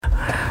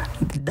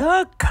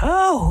The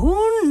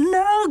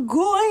kahuna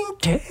going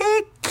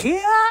take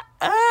care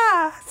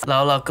us.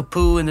 Lau Lau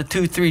Kapu and the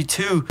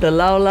 232. The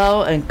Lau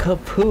Lau and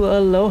Kapu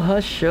Aloha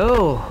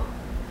Show.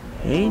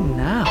 Hey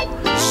now.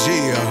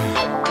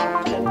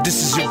 Yeah,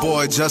 this is your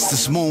boy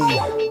Justice Moon,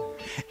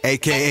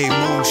 aka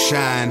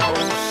Moonshine.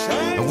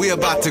 And we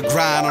about to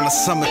grind on a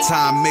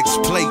summertime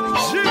mixed plate,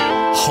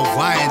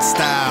 Hawaiian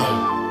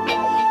style.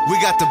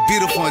 We got the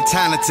beautiful and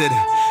talented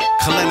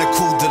Kalena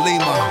Ku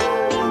Delima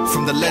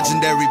from the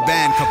legendary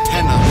band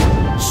Capenna.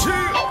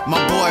 My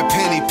boy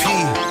Penny P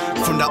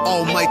from the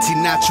almighty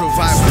Natural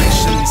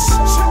Vibrations.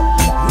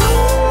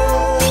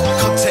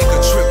 Come take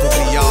a trip with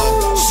me, y'all.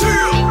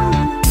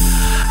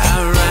 I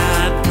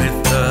ride with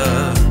the,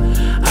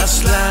 I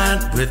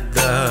slide with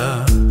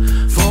the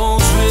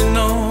folks we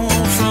know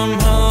from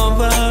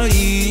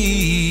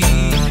Hawaii.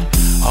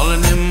 All of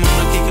them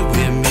wanna kick it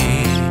with me,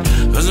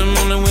 'cause I'm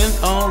rolling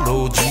with all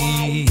OG.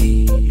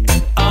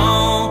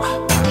 All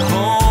my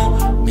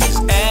homies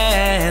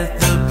at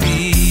the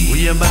beat. We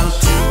about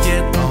to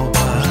get all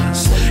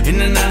us in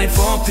the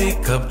 94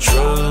 pickup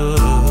truck.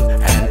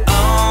 And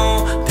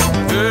all them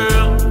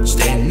girls,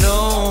 they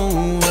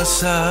know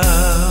what's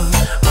up.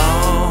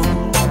 Oh,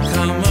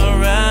 come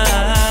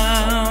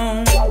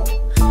around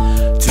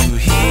to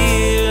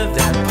hear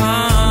that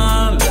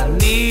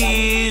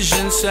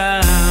Polynesian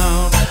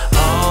sound.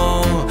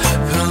 Oh,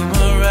 come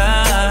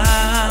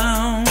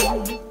around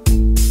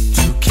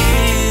to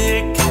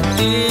kick it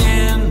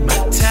in my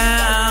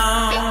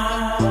town.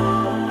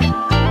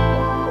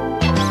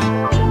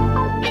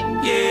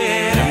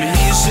 Yeah, let me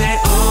hear you say,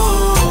 oh,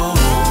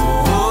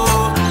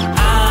 oh,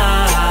 ah,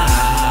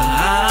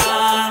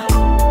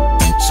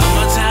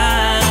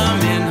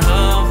 summertime in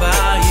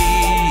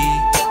Hawaii.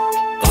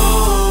 Oh,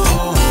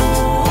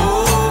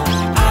 oh,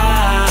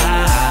 ah,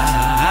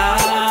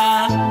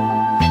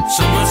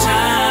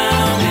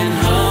 summertime in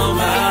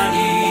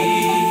Hawaii.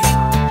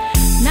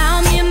 Now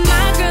me and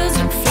my girls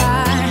look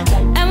fly,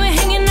 and we're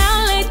hanging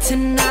out late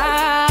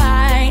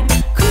tonight,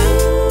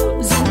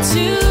 cruising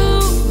to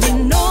the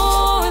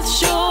North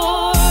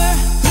Shore.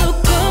 Look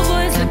good,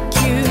 boys look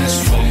cute,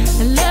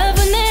 they love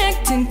when they're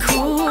acting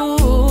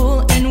cool,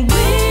 and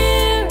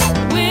we're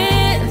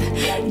with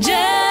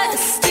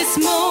Justice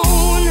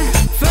Moon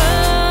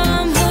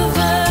from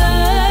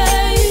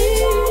Hawaii.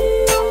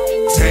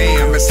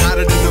 Damn, it's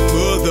hotter than the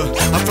mother.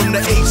 I'm from the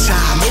H.I.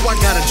 Know I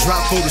gotta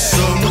drop for the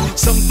summer.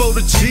 Some for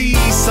the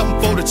G's, some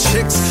for the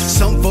chicks,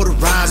 some for the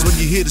rise when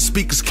you hear the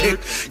speakers kick.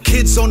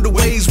 Kids on the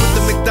ways with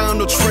the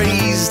McDonald's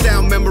trays.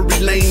 Down memory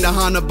lane, the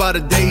Honda by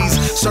the days.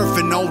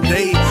 Surfing all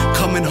day,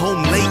 coming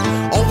home late.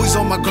 Always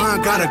on my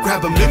grind, gotta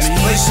grab a mixed You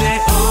plate. say,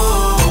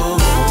 oh,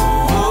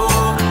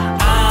 oh,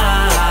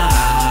 ah,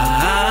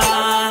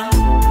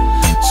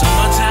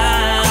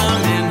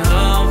 summertime in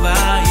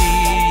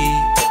Hawaii.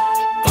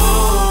 Oh,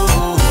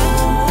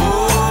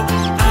 oh,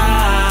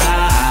 ah,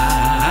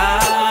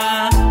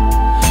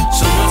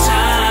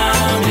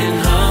 summertime in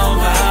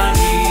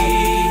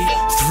Hawaii.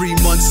 3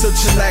 months of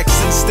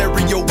chillaxing,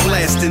 stereo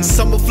blasting.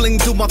 Summer fling,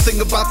 do my thing,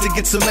 about to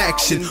get some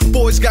action.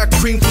 Boys got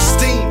cream for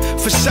steam,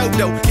 for show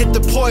though. Hit the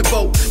poi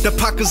boat, the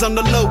pockets on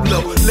the low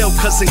low. Lil'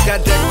 cousin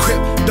got that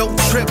crip, don't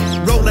trip.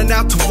 Rolling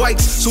out to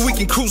whites so we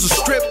can cruise the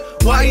strip.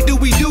 Why do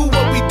we do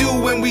what we do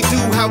when we do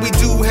how we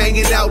do?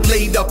 Hanging out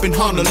laid up in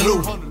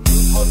Honolulu.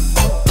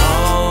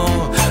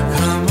 Oh,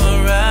 come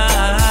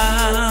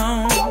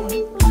around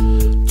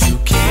to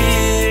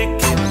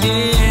kick it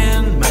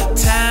in my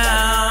town.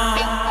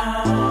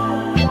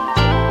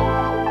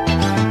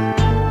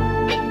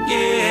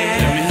 Yeah,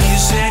 let me hear you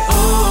say,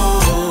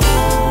 oh,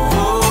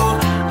 oh,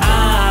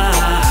 ah,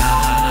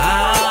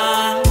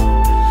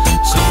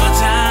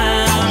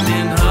 summertime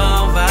in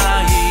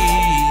Hawaii.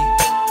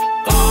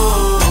 Oh,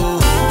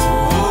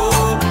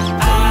 oh,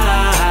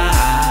 ah,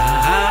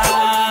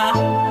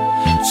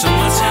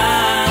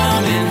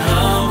 summertime in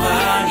Hawaii.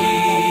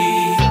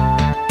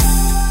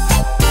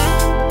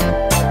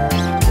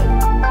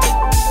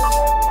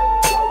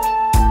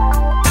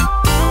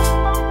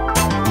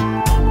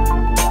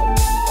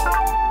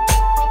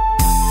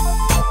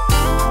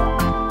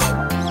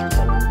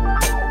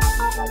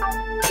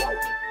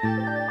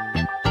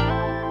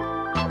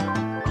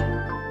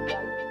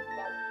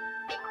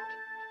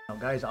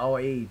 Guys our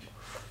age.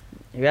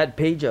 You had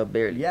page up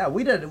barely. Yeah,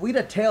 we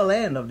the tail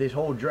end of this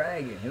whole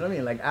dragon. You know what I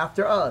mean? Like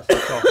after us,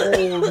 it's a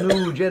whole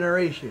new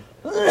generation.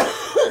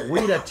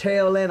 We the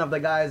tail end of the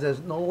guys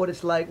that know what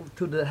it's like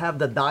to have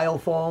the dial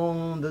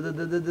phone,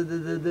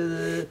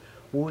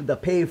 with the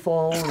pay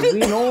phone.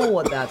 We know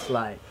what that's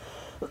like.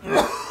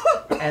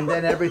 And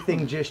then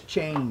everything just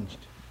changed.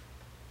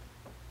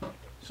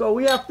 So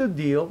we have to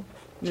deal.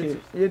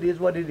 It is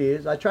what it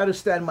is. I try to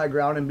stand my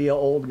ground and be an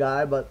old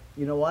guy, but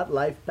you know what?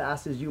 Life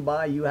passes you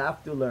by. You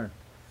have to learn.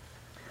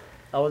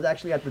 I was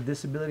actually at the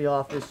disability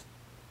office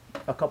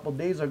a couple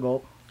days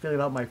ago filling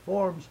out my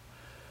forms,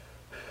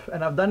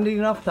 and I've done it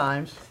enough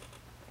times,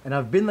 and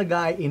I've been the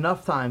guy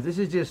enough times. This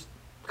is just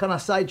kind of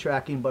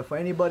sidetracking, but for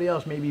anybody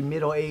else, maybe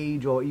middle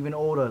age or even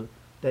older,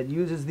 that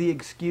uses the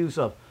excuse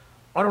of,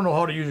 I don't know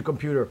how to use a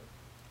computer.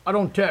 I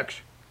don't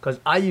text. Because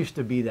I used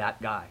to be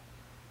that guy.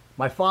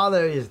 My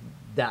father is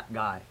that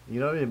guy. You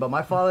know what I mean? But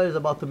my father is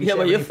about to be Yeah,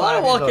 but your 75 father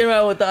years walking old.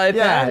 around with the iPad.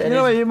 Yeah, you and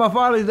know what I he's- mean? My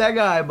father is that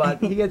guy, but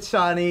he gets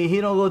sunny. He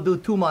don't go do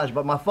too much,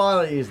 but my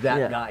father is that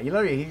Yeah. guy. You know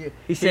what I mean?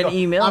 He sent go,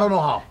 email? I don't know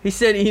how. He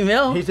sent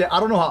email? He said, I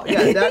don't know how.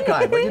 Yeah, that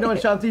guy. But you know, when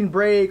something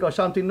break or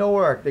something no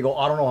work, they go,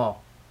 I don't know how.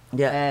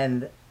 yeah.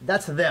 And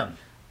that's them.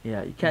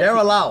 Yeah, you can't. They're te-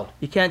 allowed.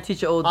 You can't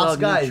teach an old Us dog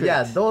new guys, yeah,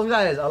 tricks. those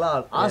guys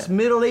allowed. Us Yeah.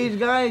 middle-aged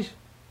guys,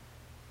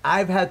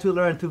 I've had to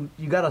learn to.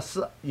 You gotta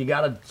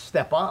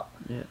step up.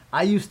 Yeah.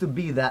 I used to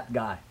be that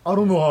guy. I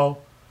don't know how.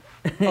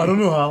 I don't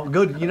know how.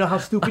 Good. You know how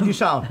stupid you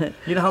sound.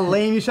 You know how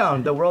lame you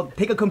sound. The world.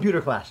 Take a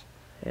computer class.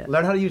 Yeah.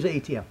 Learn how to use an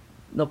ATM.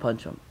 No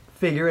punch him.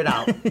 Figure it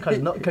out.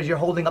 Because you're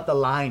holding up the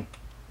line.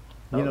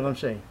 You know Oh. what I'm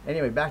saying?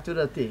 Anyway, back to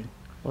the thing.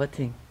 What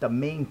thing? The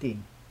main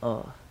thing.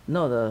 Oh,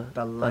 no,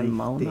 The life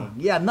Mauna. thing.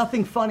 Yeah,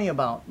 nothing funny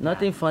about. that.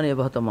 Nothing funny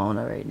about the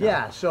Mauna right now.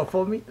 Yeah. So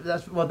for me,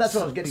 that's what I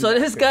was getting. So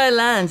back this to. guy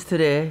lands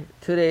today.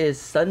 Today is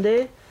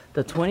Sunday,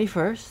 the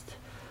 21st.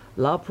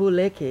 La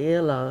Pule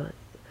Keela.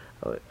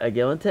 I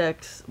get a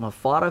text. My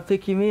father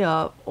picking me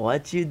up.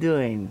 What you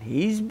doing?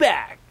 He's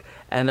back.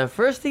 And the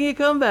first thing he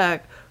come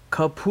back,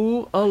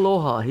 Kapu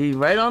Aloha. He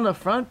right on the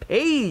front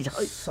page. How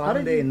did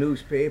Sunday you-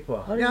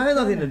 newspaper. how did Yeah, you it has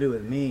find nothing to that? do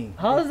with me.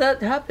 How does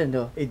that happen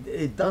though?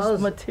 It That's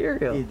does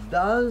material. It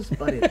does,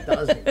 but it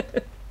doesn't.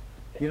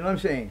 You know what I'm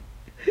saying?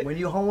 When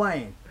you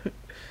Hawaiian,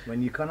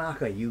 when you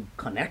Kanaka, you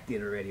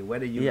connected already,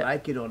 whether you Yeah.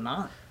 like it or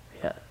not.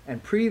 Yeah.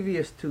 And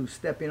previous to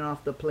stepping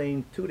off the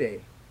plane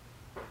today,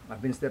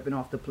 I've been stepping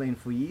off the plane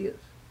for years.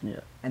 Yeah.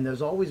 And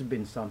there's always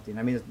been something.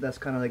 I mean, that's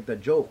kind of like the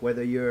joke,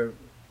 whether you're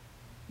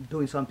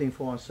doing something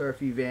for a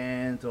surf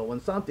event or when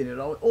something, it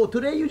always, oh,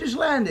 today you just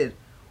landed.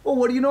 Oh,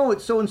 what do you know?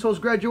 It's so-and-so's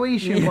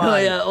graduation Yeah,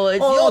 party. yeah. Oh, it's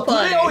your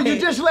today, party. you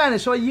just landed.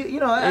 So, you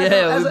know.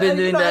 Yeah, we've been and,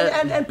 doing you know,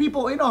 that. And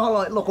people, you know how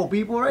like, local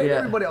people, right? Yeah.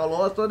 Everybody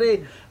aloha, so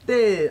they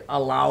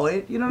allow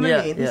it. You know what Yeah,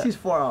 I mean? This yeah. is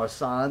for our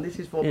son. This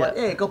is for, Yeah. but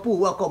hey, Kapu,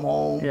 welcome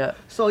home. Yeah.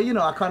 So, you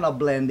know, I kind of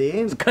blend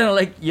in. Kind of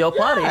like your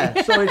party.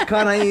 Yeah, so it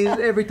kind of is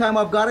every time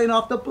I've gotten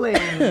off the plane,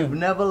 you've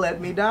never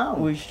let me down.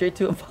 We straight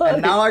to a party.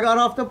 And now I got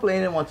off the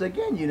plane, and once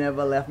again, you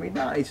never left me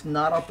down. It's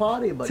not a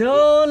party, but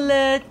Don't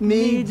let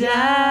me me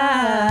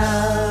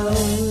down.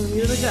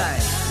 You're the guy.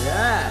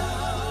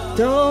 Yeah.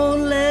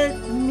 Don't let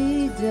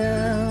me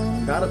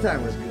down. God of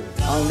time was good.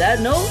 On that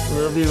note,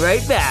 we'll be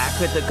right back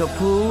with the But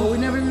Kapu. we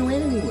never even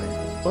went anywhere.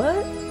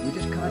 What? We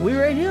just kind of. We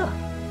right here.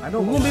 I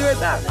know. we're gonna be right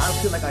back. I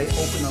feel like I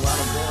opened a lot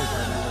of doors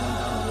right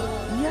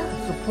now.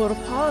 Yeah, so put a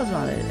pause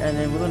on it, and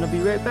then we're gonna be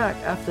right back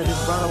after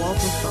this Brother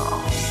Walter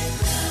song.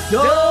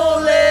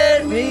 Don't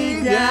let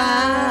me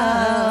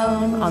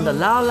down on the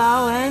Lao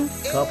Lao and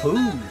Kapu.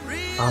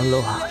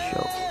 Aloha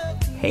Show.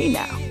 Hey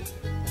now.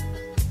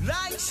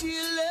 Like she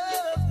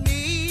loved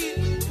me,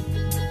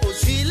 oh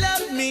she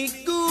loved me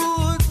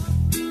good.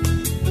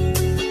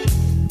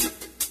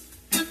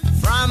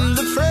 From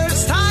the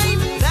first time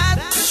that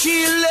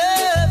she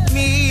loved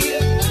me,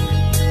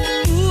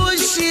 oh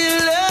she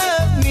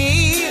loved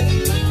me,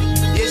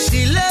 yes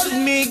she loved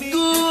me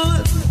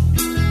good.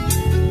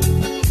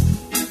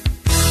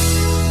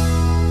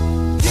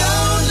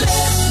 Don't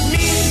let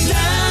me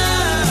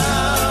down.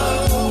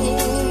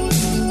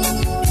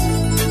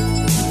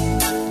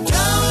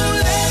 Don't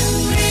let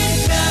me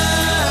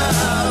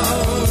down.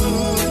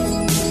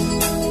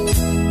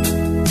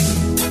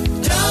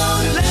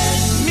 Don't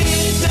let me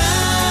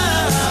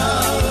down.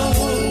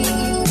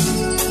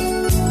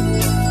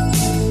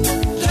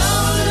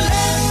 Don't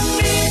let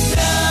me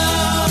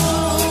down.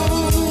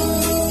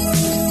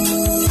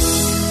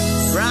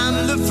 From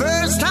the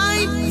first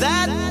time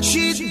that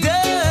she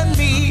done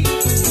me,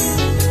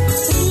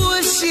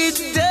 oh, she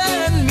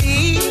done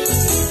me,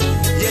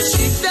 yes,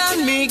 she done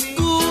me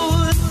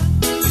good.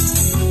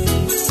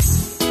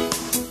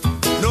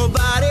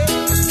 Nobody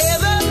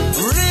ever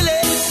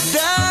really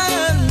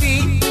done me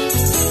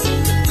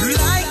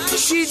like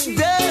she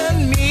done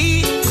me.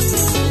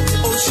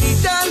 Oh, she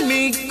done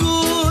me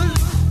good.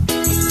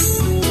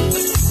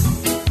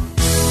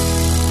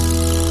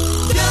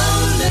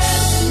 Don't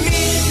let me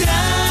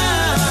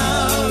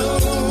down.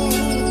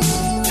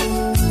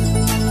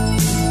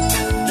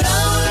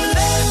 Don't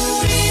let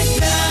me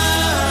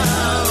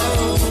down.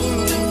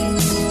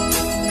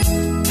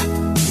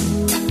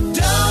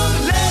 Don't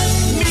let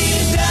me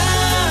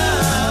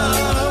down.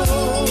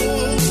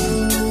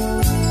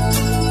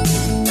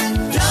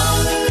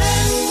 Don't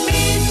let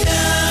me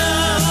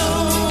down.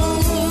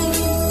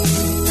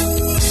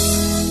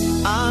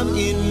 I'm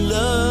in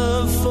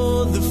love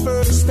for the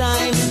first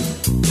time.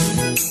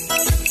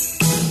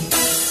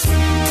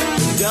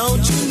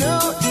 Don't you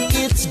know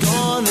it's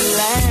gonna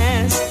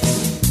last?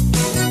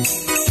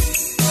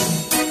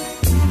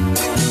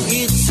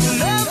 It's a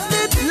love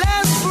that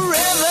lasts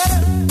forever.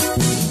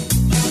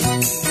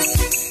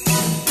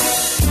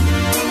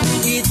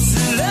 It's a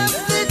love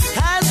that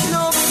has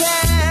no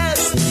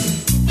past.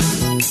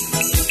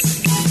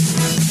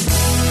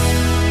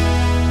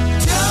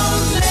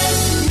 Don't let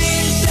me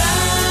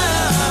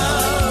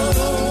down.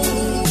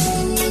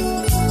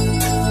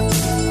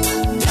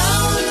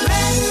 Don't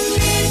let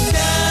me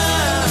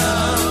down.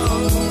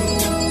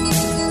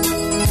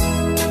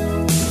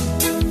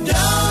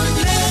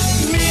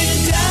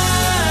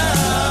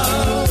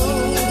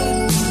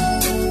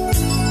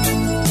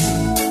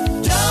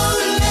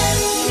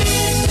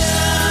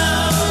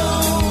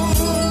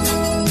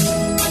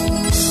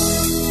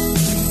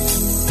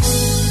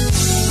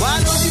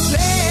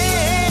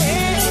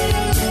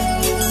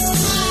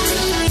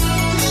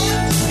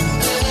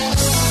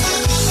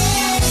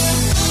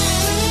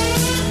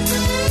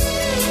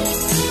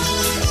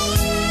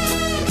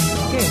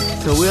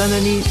 So we're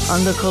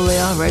under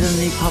Kalea, right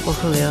underneath Papa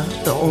Kalea,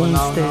 the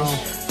homestay. no.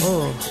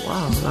 Oh,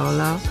 wow. Lao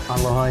Lao.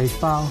 Aloha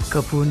Ipao.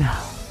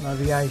 Kapuna. Love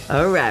you guys.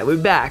 All right, we're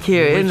back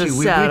here in the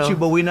We're saddle. with you,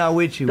 but we're not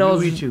with you. That We're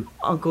was with you.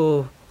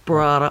 Uncle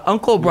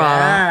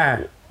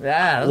Brada.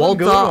 Yeah, that was a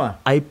good Walter one.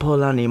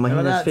 Aipolani, my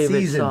Remember his that? favorite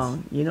Seasons.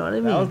 song. You know what I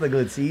mean? That was the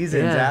good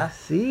seasons, yeah. huh?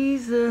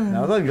 Season.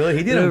 That was good.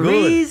 He did the them good.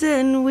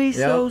 reason we Yep.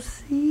 so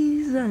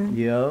seasoned.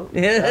 Yo.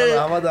 Yeah,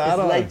 How about the it's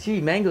other one?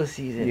 lychee mango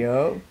season.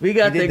 Yo. We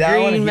got He did the that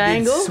one. green He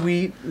mango. did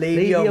Sweet Lady,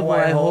 Lady of of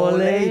Waihole.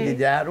 Waihole. He did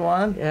that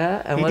one.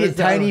 Yeah, and He what did is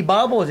that Tiny one?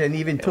 Bubbles and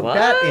even took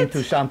that What?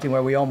 into something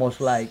where we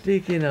almost like.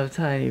 Speaking of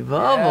tiny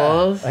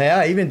bubbles.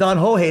 Yeah, even Don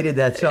Ho hated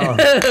that song.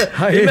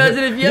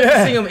 Imagine if you had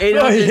to sing them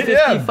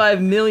 855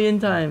 million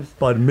times.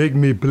 But make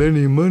me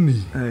plenty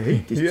money. I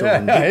hate this Yeah,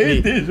 song. I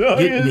hate this song.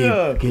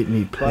 Get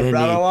me But plenty.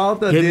 Brother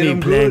Walter Get did me him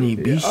plenty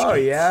good. biscuits. Oh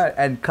yeah,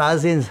 and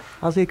cousins.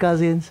 I'll say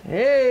cousins.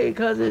 Hey,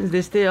 cousins,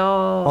 they stay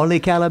all. Only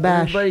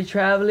Calabash. Everybody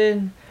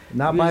traveling.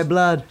 Not We by just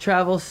blood.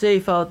 Travel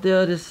safe out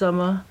there this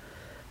summer.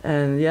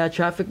 And yeah,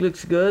 traffic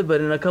looks good, but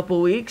in a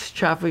couple weeks,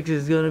 traffic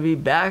is going to be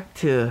back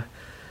to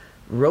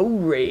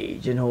road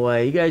rage in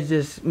Hawaii. You guys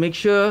just make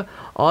sure,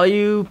 all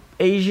you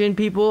Asian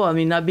people, I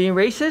mean, not being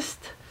racist,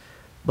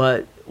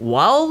 but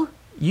while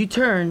you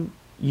turn,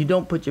 you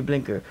don't put your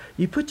blinker.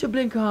 You put your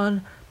blinker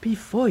on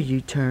before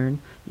you turn,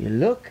 you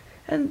look,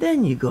 and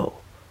then you go.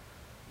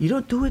 You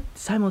don't do it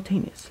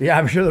simultaneously. Yeah,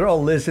 I'm sure they're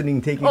all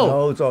listening, taking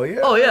notes. Oh yeah.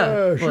 Oh,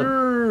 yeah.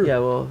 Sure. Well, yeah,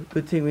 well,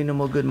 good thing we know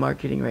more good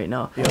marketing right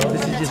now. This is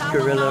The just top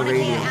of guerrilla Mauna Kea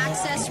radio.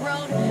 Access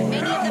Road.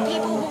 Many of the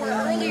people who were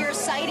earlier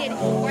cited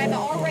or have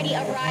already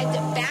arrived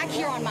back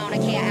here on Mauna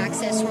Kea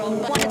Access Road.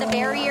 But one of the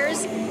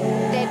barriers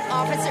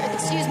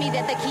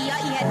that the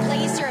Kia'i had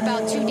placed here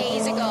about 2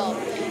 days ago.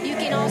 You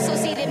can also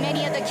see that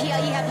many of the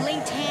Kia'i have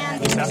linked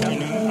hands. This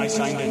afternoon, I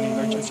signed an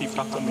emergency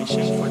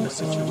proclamation for the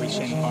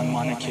situation on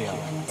Mauna Kea.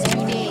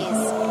 2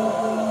 days.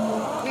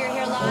 We're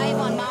here live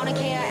on Mauna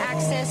Kea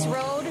Access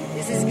Road.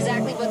 This is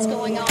exactly what's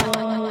going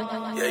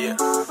on. Yeah.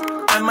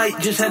 I might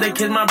just had to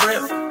kiss my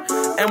breath.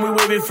 And we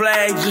waving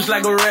flags just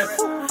like a rep.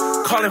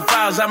 Calling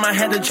files, I might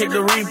have to check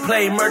the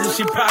replay.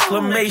 Emergency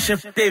proclamation,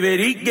 David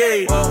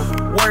Ige.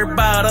 Worry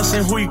about us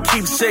and who you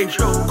keep safe.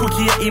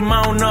 Cookie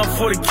mount up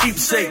for the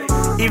keepsake.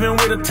 Even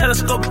with a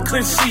telescope, you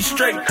couldn't see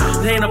straight.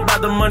 It ain't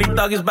about the money,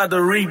 dog, it's about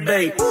the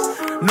rebate.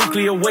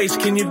 Nuclear waste,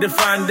 can you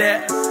define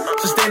that?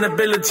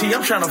 Sustainability,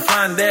 I'm trying to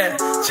find that.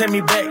 Take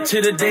me back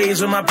to the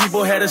days when my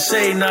people had to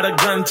say, not a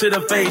gun to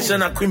the face,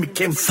 and our queen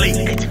became fleet.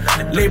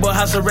 Label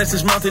house arrest,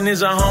 this mountain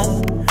is our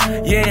home.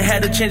 You ain't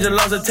had to change the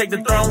laws to take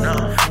the throne.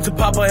 To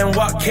Papa and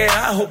Wakea,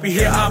 I hope you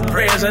hear our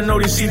prayers. I know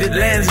they see that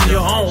lands in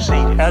your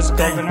home. As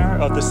governor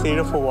of the state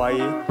of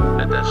Hawaii,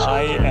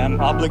 I am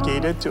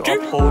obligated to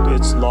uphold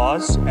its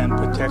laws and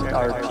protect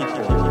our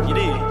people.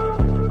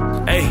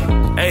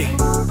 Hey,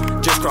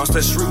 just crossed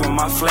the street with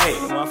my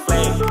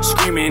flag.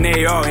 Screaming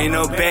AR in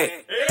the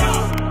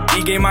back.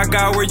 He gave my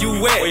guy where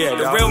you at.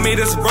 The rail made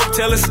us broke,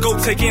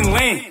 telescope taking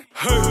land.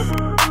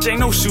 Ain't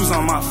no shoes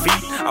on my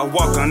feet. I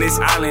walk on this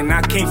island,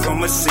 I came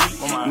from a seat.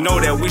 Know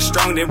that we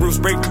strong, then roots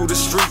break through the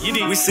street.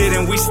 We sit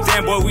and we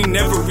stand, boy, we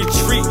never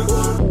retreat.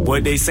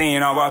 What they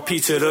saying, RIP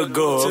to the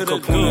good.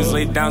 Kapunas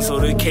lay down so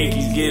the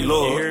cakies get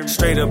low.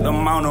 Straight up the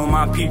mountain,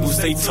 my people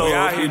stay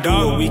tough. We do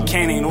what we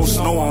can, ain't no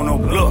snow on no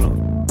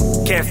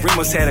bluff. Cat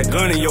Remus had a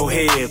gun in your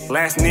head.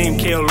 Last name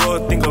Kill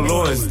Lord, think the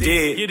Lord is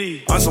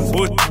dead. On some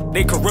bush,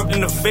 they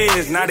corrupting the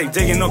feds. Now they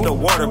digging up the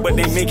water, but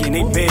they making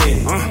they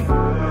bed.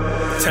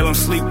 Tell them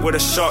sleep where the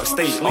sharks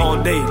stay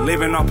all day.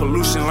 Living on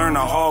pollution, learn the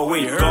hard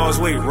way. God's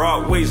way,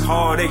 rock ways,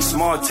 heartache,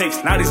 small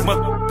takes. Now these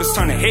motherfuckers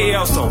turning head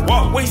out, so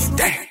walkways,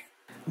 damn.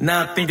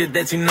 Now I think that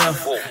that's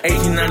enough.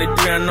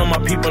 1893, I know my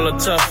people are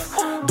tough.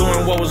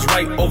 Doing what was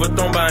right,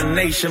 overthrown by a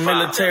nation.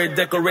 Military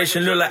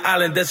decoration, look like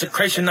island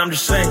desecration. I'm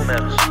just saying,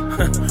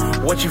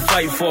 what you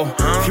fight for?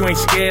 If you ain't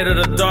scared of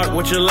the dark,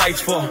 what your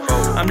lights for?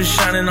 I'm just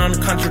shining on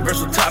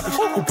controversial topics.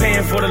 Who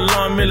paying for the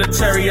law and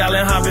military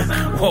island hopping?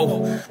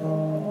 Whoa.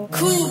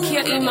 Ku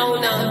kia I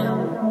Mauna,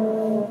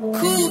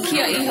 ku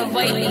kia I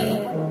Hawaii,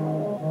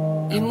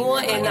 I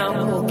mua e nā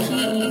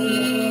hoki.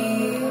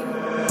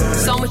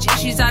 So much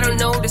issues I don't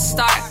know to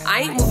start.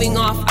 I ain't moving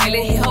off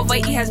island. Hey,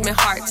 Hawaii has my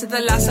heart. To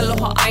the last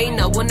aloha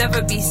aina, we'll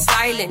never be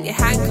silent. Your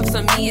handcuffs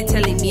on me, you're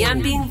telling me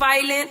I'm being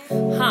violent?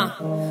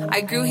 Huh.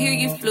 I grew here,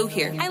 you flew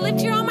here. I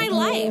lived here all my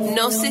life.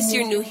 No sis,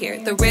 you're new here.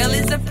 The rail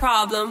is a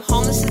problem.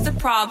 Homeless is a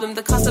problem.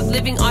 The cost of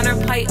living on our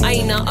pai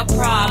aina, a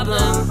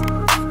problem.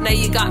 Now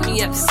you got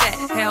me upset.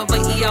 Hey,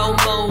 Hawaii,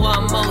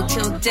 oh, mo,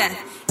 chill death.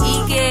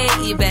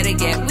 Ige, you better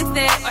get with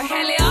it. Or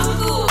hele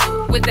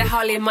aku. With the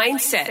Hale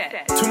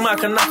mindset.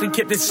 Tumakanaka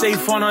kept it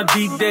safe on our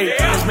D-Day.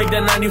 Let's make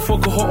that 94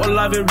 cohort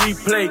alive and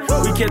replay.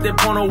 We kept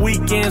it on the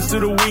weekends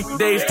through the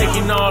weekdays.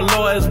 Taking our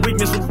law as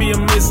weakness would be a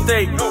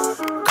mistake.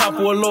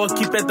 Couple of law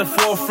keep at the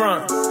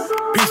forefront.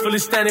 Peacefully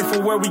standing for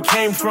where we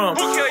came from.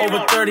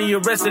 Over 30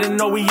 arrested and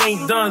no, we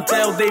ain't done.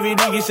 Tell David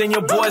Egan and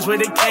your boys where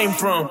they came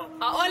from.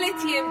 Aole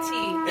TMT.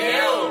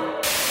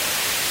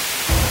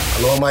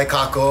 Aloha mai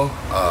kako,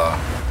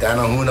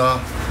 Dana Huna,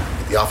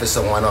 the Office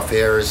of Hawaiian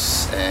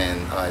Affairs,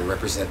 and I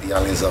represent the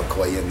islands of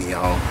Kauai and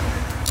Niihau.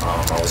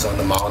 I was on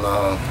the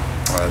Mauna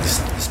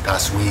this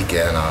past week,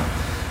 and I'm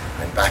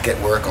back at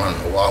work on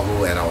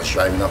Oahu, and I was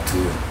driving up to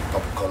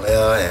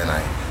Papakolea, and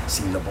I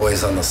seen the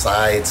boys on the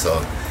side,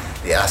 so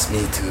they asked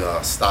me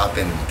to stop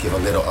and give a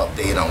little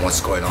update on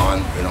what's going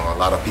on. You know, a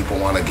lot of people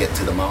want to get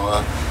to the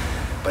Mauna,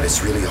 but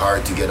it's really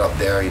hard to get up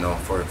there, you know,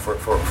 for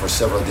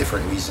several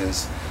different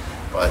reasons.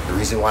 But the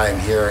reason why I'm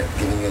here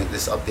giving you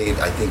this update,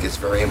 I think it's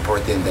very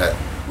important that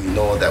we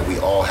know that we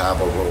all have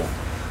a role.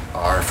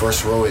 Our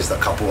first role is the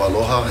Kapua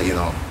Aloha. You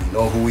know, we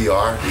know who we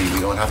are.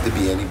 We don't have to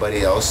be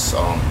anybody else.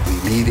 We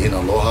lead in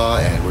aloha,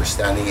 and we're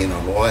standing in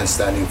aloha and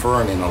standing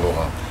firm in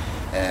aloha.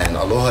 And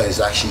aloha is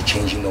actually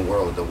changing the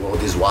world. The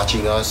world is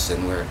watching us,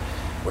 and we're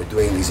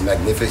doing these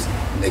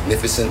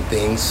magnificent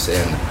things,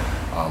 and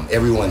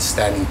everyone's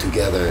standing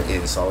together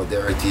in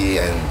solidarity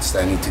and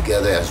standing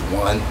together as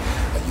one,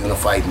 a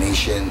unified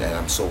nation. And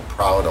I'm so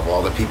proud of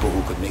all the people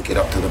who could make it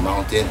up to the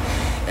mountain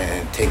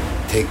and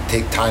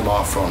take time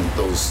off from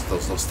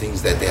those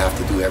things that they have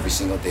to do every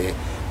single day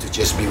to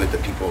just be with the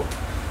people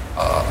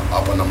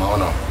up on the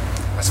Mauna.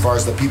 As far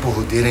as the people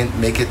who didn't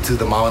make it to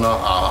the Mauna,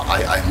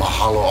 I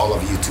mahalo all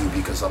of you too,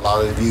 because a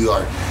lot of you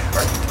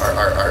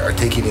are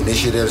taking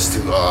initiatives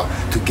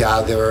to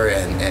gather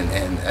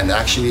and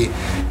actually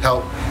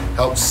help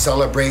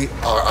celebrate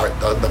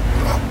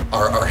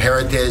our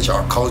heritage,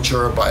 our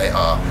culture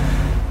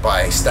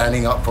by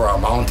standing up for our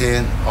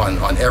mountain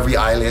on every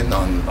island,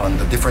 on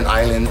the different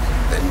island.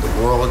 And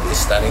the world is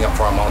standing up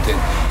for our mountain,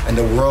 and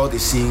the world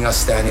is seeing us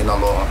stand in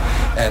aloha,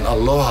 and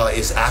aloha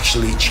is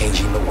actually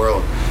changing the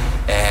world.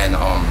 And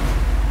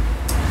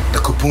the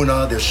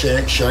kupuna,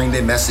 they're sharing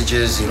their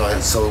messages, you know,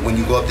 and so when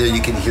you go up there,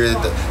 you can hear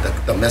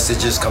the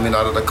messages coming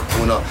out of the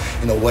kupuna.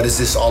 You know, what is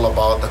this all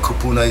about? The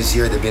kupuna is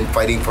here. They've been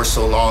fighting for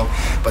so long,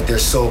 but they're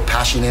so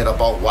passionate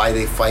about why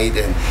they fight,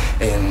 and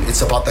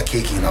it's about the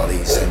keiki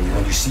nowadays. And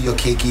when you see your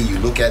keiki, you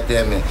look at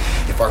them, and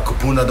if our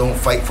kupuna don't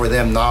fight for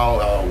them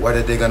now, what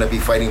are they going to be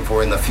fighting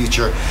for in the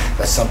future?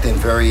 That's something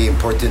very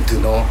important to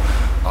know.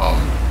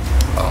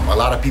 A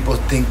lot of people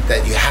think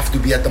that you have to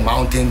be at the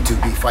mountain to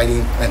be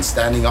fighting and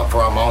standing up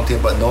for our mountain,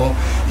 but no,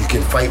 you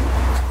can fight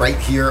right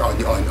here on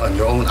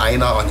your own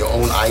aina, on your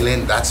own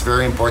island. That's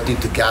very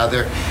important to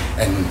gather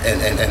and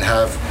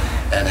have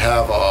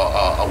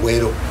a way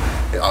to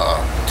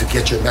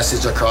get your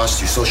message across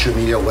through social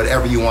media,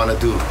 whatever you want to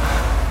do.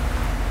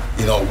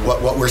 You know,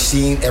 what we're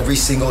seeing every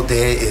single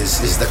day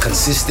is the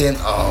consistent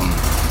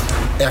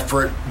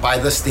effort by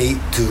the state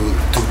to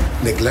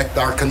neglect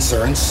our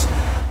concerns.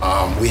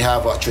 We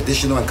have a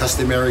traditional and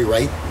customary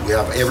right. We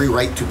have every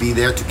right to be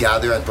there to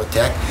gather and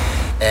protect,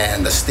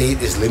 and the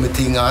state is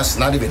limiting us,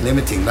 not even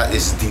limiting, that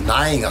is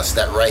denying us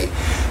that right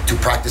to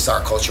practice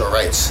our cultural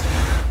rights.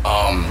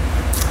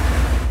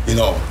 You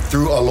know,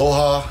 through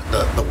aloha,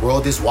 the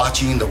world is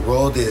watching, the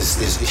world is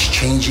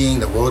changing,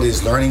 the world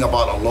is learning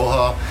about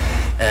aloha,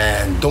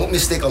 and don't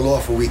mistake aloha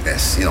for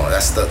weakness. You know,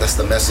 that's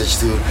the message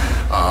too.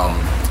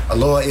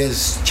 Aloha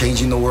is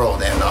changing the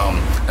world, and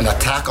an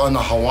attack on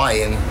the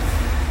Hawaiian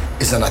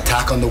is an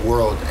attack on the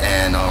world,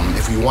 and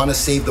if we want to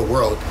save the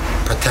world,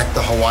 protect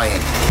the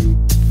Hawaiian.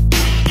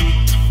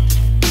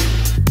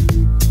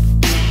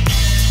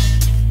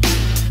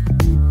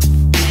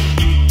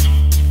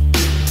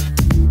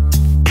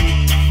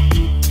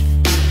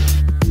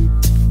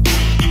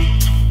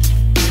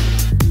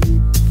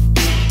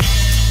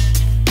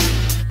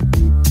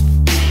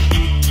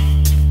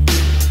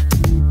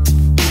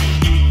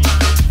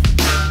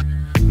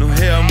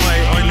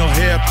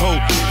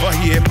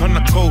 Wahi e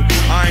panako,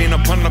 aina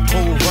panako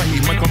wahi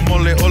Maka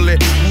mole ole,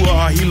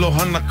 ua hilo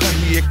hana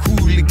kahi E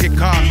kuli ke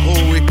kako,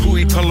 e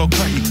kui kalo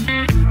kahi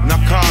Na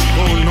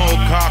kako, no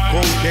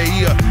kako ke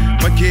ia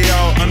Ma ke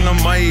ao ana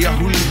mai a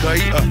huli ka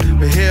ia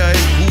Pehea e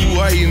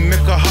kuai, me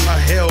ka haa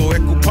heo E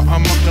ku paa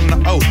maka na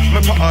au,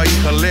 me paa i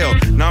ka leo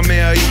Na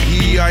mea i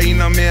ki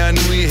aina mea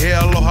nui He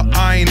aloha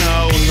aina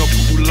au no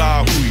ku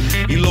la hui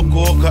I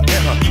loko o ka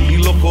eha, I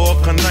loko o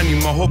ka nani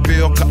Ma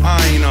hope o ka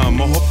aina,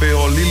 ma hope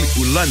o lili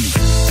ulani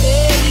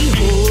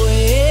Eho,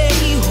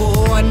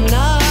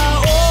 ana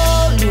o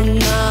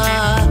luna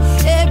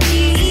E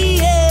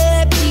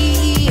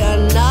pi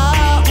ana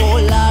o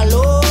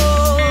lalo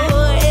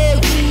E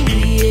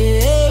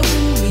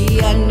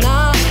hui ana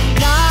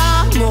na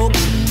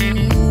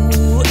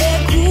moku E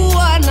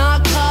kuana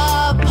ka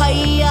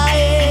paia e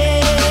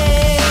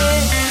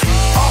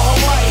All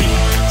Hawaii,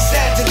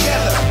 stand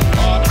together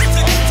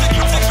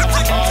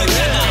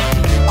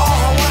All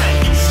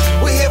Hawaiians,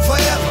 we're here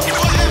forever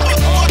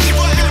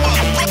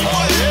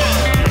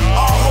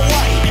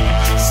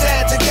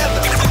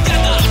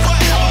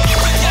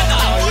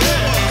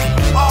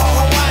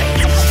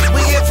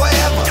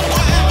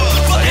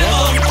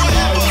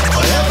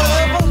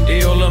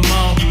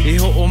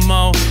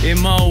E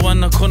mau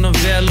ana kona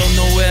velo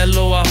no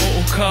elo a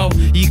ho'o kau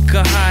I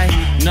ka hai,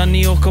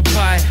 nani o ka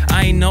pai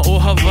Aina o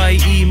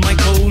Hawaii, mai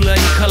ka ula I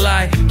ka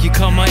lai Ki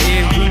kama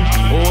e hu,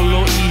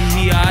 olo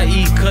ihi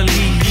ai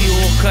kalihi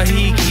o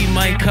kahiki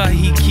mai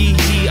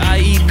kahikihi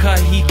ai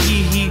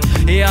kahikihi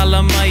e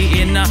ala mai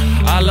e na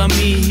ala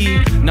mihi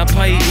na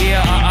pai e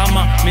a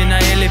ama me na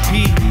LP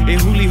e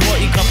huli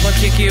hoi ka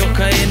pakeke o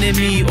ka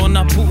enemy o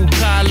na puu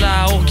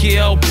kala o ke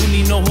au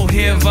puni no ho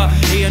heva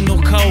e no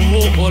kau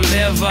ho o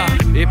leva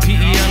e pi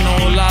ano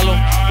o lalo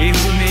e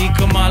hume i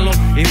ka malo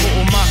e ho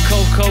o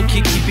makau kau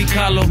ki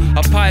pikalo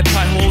a pai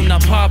ho na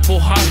papo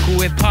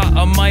haku e pa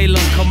a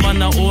maila ka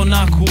mana o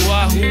na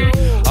kuahu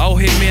au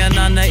he mea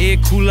nana e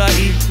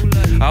kulai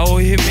au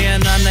he mea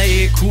nana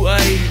e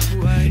kuai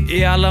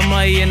e ala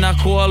mai e na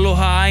ko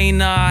aloha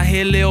aina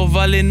he leo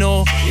vale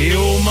no e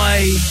o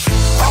mai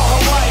All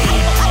Hawaii,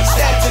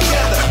 stand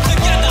together.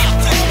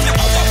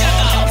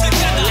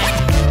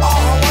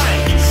 All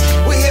Hawaiians,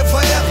 we here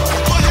forever.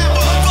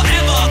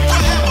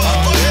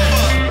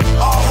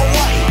 All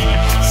Hawaii,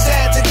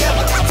 stand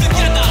together.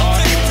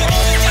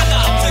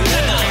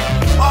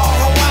 All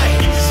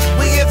Hawaiians,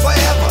 we here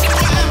forever.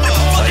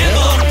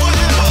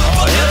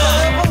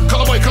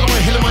 Kalamai,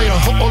 hele mai a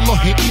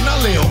ho'olohi ina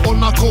leo o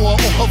na koa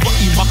o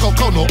Hawaii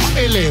makaukono a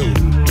e leo.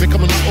 Me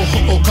kamana o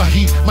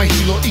ho'okahi, mai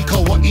hilo I ka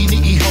waini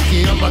I hauke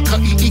ala ka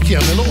I ke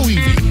alelo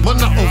uiwi.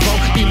 Mana o vau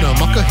ina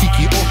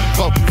makahiki o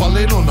vau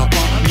wale no na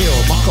pa leo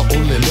maka o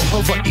lelo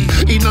Hawaii.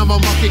 Ina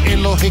mamake e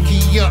lo heki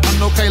ia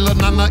ano kaila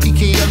nana I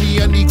ke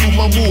ani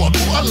kumamua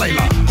ku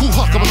alaila. Ku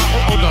haka mana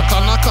o na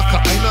kanaka ka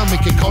aina me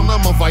ke kauna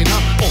mawaina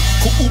o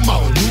ku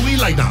umau nui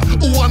laina.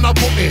 Uana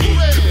poe,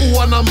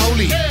 uana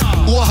mauli,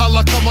 ua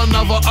hala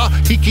kamanawa a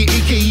hiki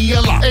ike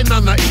ia la. E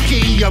nana ike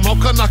ia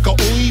maukanaka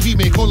uiwi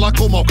me ko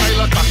lako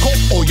maukaila ka ko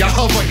o ya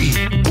Hawaii.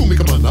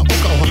 Kumika mana o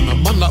ka ohana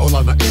mana o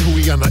lana e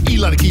hui ana I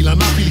lana ki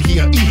lana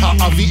pilikia iha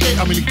avi e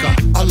Amerika.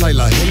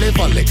 Alaila hele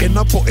vale e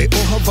na poe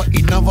o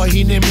Hawaii na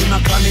wahine mina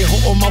kane ho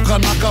o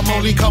maukanaka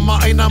mauli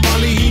kama aina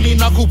mali hini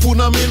na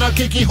kupuna mina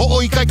keki ho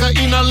o ikaika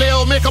ina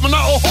leo me kamana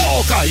o ho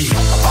o kai.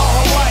 All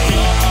Hawaii,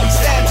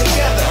 stand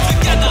together.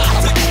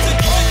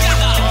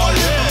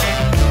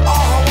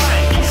 All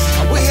Hawaiians,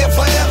 we here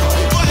forever.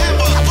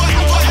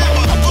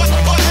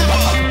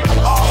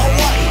 All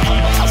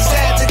Hawaii,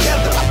 stand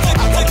together.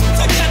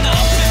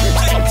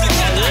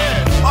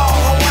 All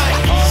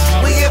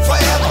Hawaiians, we here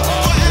forever.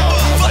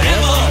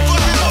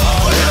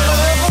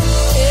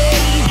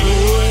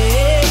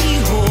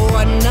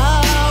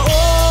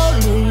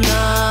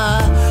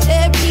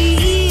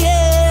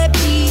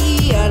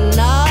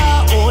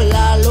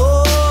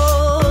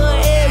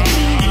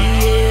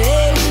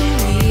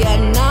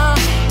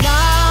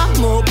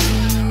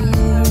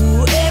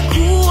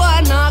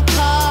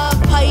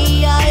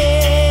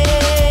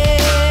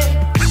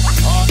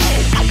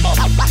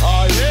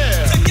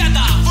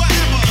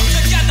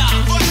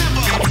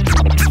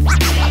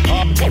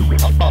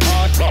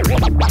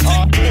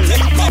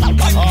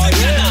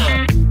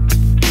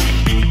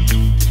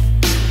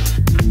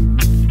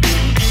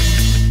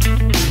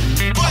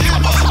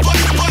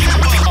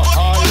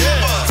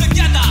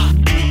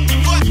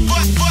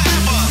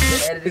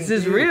 This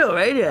is real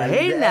right here.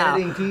 Hey now.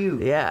 Editing to you.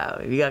 Yeah,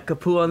 we got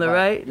Kapu on the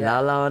right, yeah.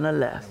 Lala on the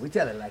left. We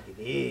tell it like it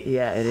is.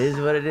 Yeah, it is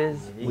what it is.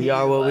 We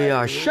are what we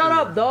are. Shut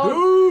up, dog.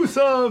 Do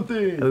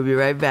something. We'll be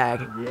right back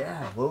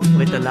Yeah.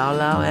 with the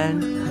Lao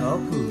and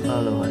Kapu.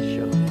 Aloha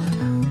show.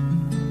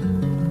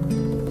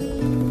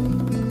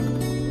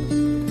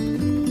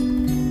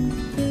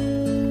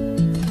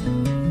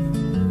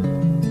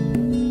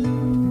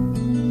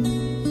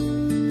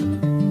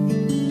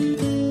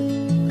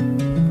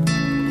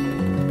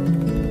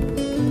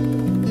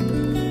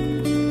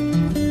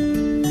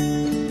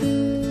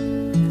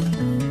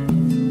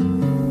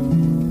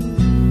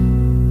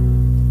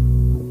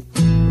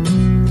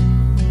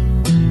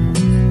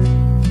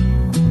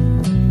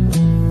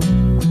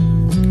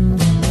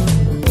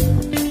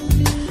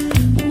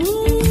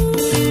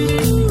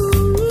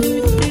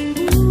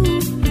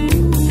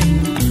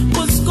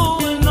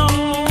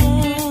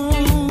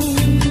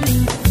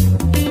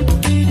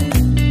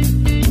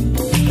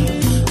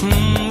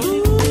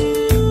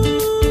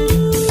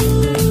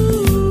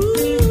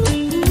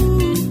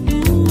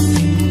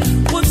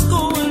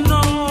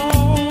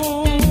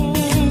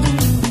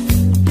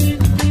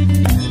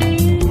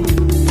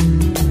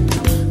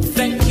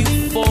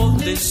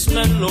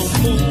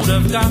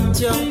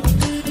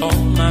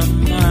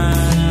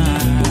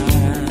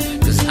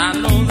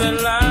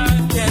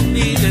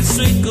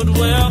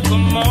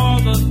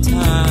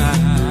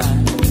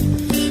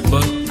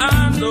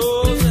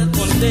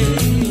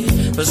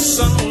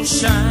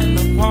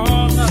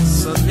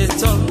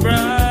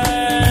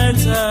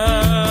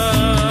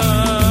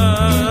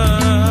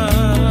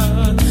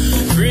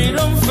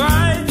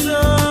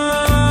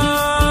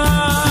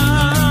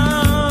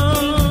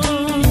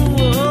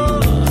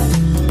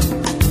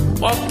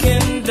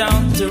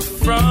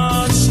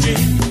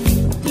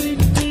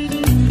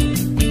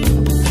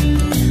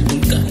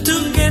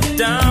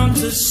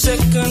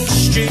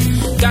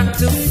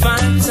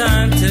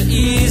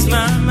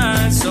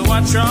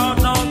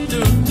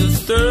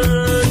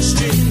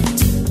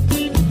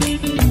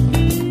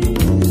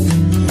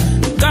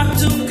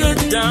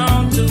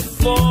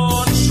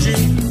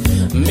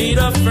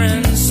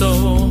 Friend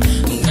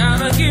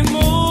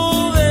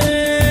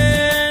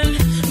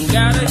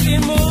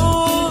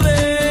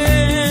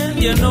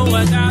know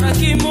I gotta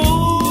keep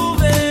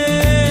moving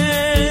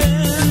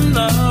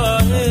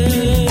ahead.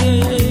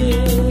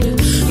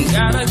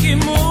 Gotta keep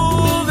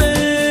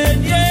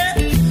moving, yeah.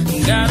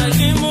 Gotta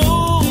keep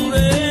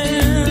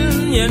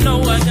moving. You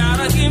know I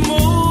gotta keep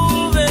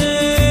moving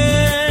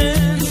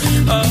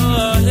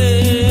ahead.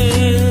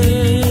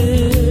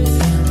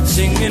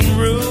 Singing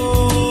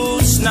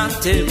roots,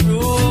 not it,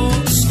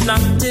 roots,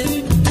 not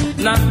it,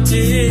 not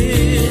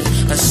it.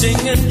 I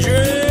sing a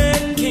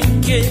dread,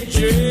 can't get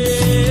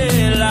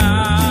dread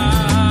live.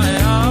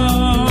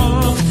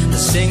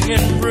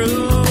 Singing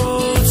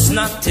roots,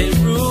 not it,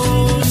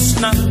 roots,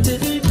 not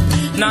it,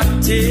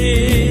 not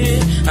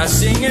it. I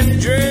sing a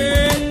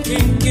dread,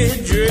 can't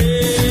get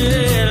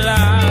dread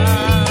live.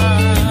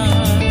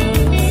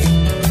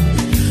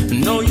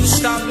 No use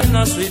stopping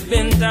us, we've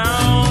been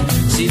down.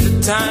 See, the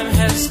time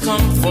has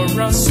come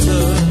for us to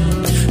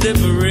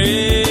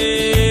liberate.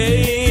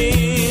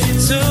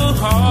 Too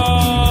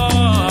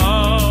hard,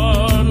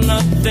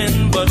 nothing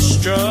but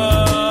struggle.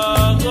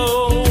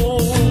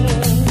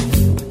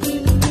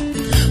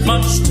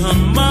 Much to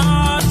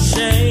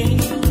marching,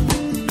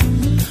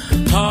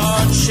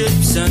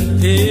 hardships and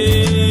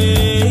pain.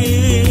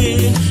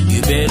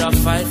 You better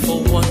fight for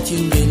what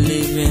you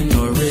believe in,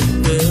 or it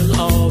will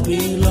all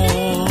be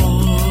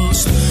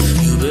lost.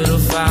 You better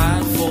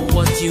fight for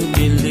what you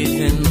believe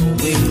in, or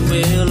it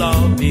will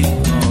all be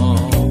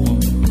gone.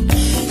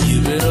 You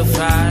better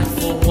fight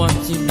for what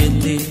you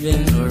believe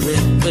in, or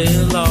it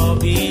will all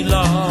be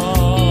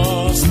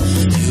lost.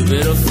 You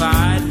better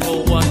fight for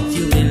what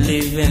you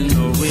believe in,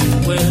 or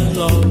it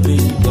will all be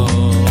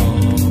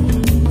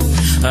gone.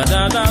 Da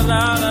da da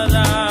da da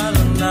da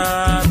da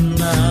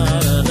da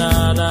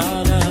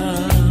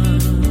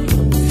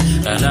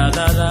da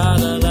da da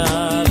da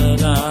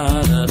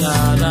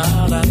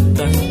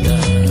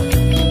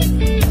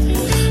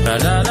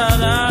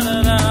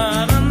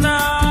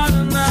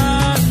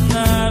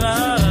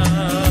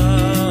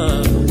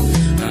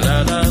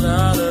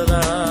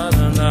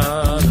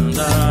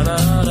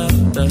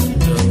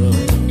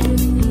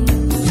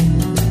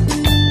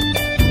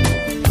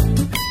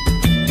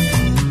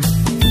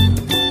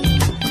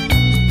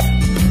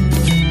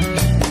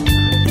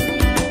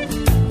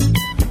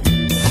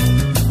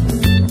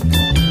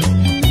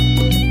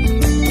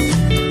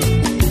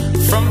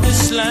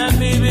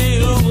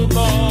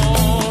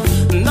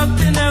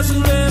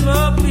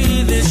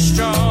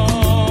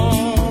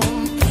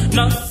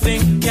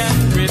nothing can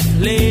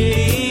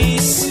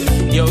replace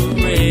your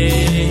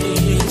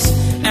race.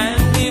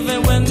 And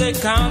even when they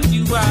count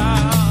you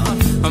out,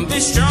 be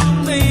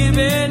strong,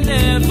 baby,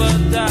 never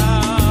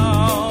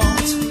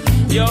doubt.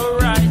 You're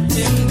right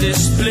in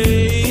this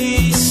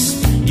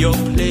place, your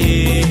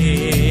place.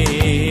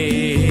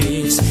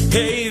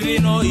 Hey,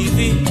 vino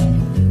ivi,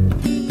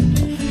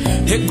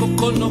 hey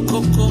coco no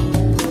coco,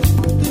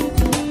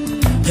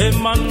 hey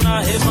mana,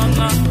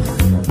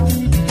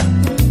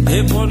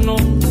 hey bono.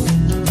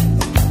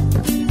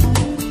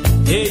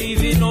 Hey,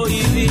 Ivy, no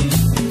Ivy.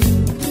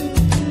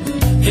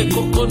 Hey,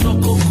 Coco, no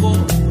Coco.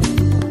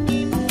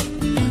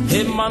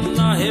 Hey,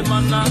 mana, hey,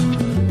 mana.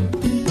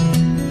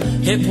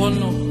 Hey,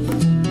 Pono.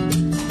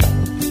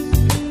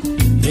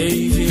 Hey,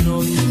 Ivy,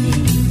 no Ivy.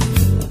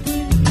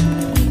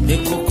 Hey,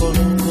 Coco,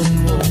 no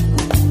Coco.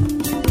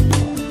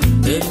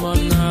 Hey,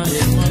 mana,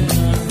 hey, mana.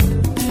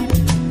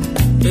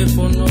 Hey,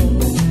 Pono.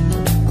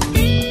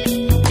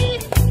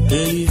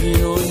 Hey, Ivy,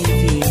 no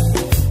Ivy.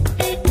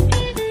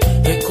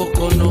 Hey,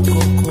 Coco, no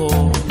Coco.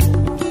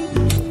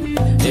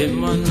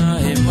 Emana,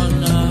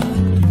 emana,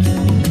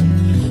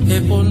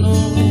 ebono.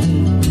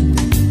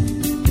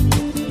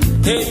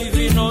 Hey,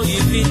 vino,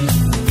 ivi.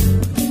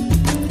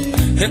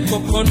 Hey,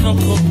 coco, no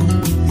coco.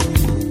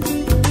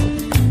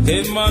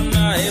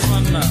 Emana,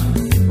 emana,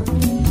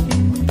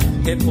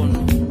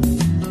 ebono.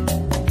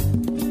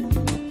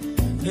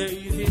 Hey,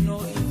 vino,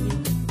 ivi.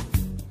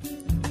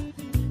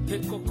 Hey,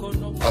 coco,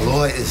 no coco.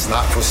 Aloha is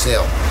not for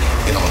sale.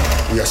 You know,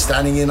 we are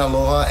standing in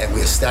Aloha, and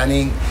we are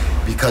standing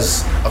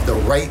because of the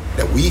right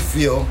that we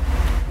feel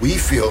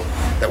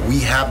that we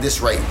have this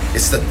right.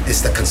 It's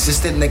the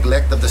consistent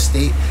neglect of the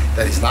state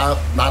that is not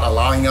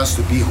allowing us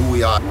to be who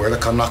we are. We're the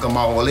Kanaka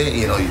Maoli.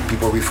 You know,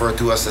 people refer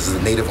to us as the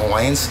Native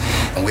Hawaiians,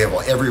 and we have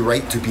every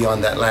right to be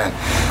on that land.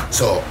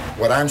 So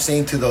what I'm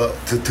saying to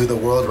the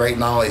world right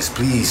now is,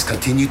 please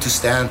continue to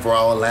stand for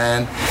our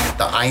land.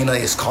 The Aina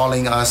is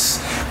calling us.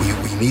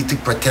 We need to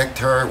protect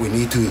her. We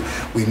need to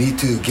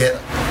get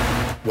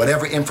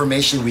whatever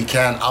information we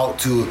can out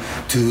to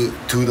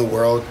the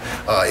world.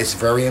 It's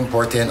very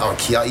important. Our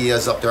Kia'i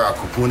is up there, our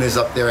Kupuna is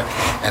up there,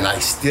 and I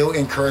still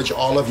encourage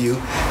all of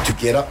you to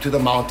get up to the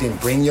mountain,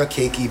 bring your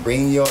keiki,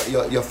 bring your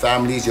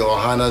families, your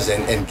ohanas,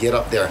 and get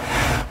up there.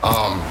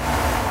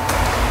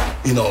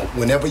 You know,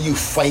 whenever you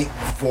fight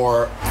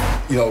for,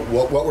 you know,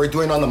 what we're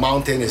doing on the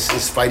mountain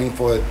is fighting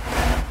for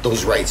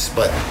those rights.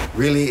 But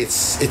really,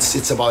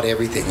 it's about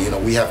everything. You know,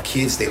 we have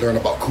kids. They learn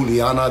about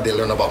Kuleana. They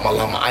learn about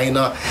Malama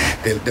Aina.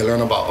 They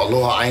learn about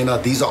Aloha Aina.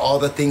 These are all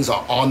the things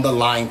are on the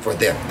line for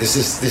them. This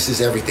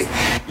is everything.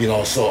 You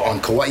know, so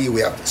on Kauai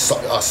we have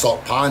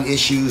salt pond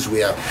issues. We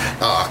have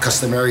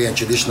customary and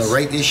traditional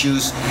right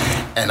issues,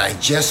 and I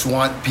just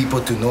want people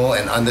to know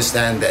and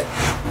understand that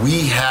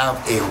we have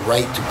a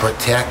right to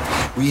protect.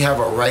 We have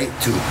a right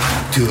to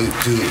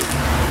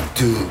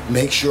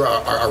make sure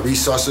our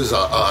resources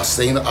are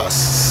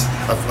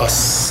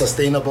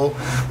sustainable.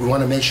 We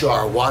want to make sure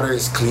our water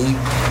is clean,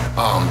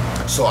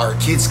 so our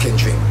kids can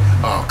drink.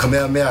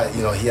 Kamehameha,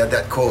 you know, he had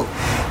that quote,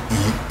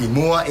 I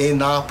mua e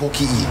nā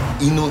poki'i,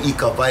 inu I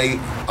ka vai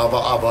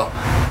ava,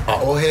 a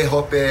ohe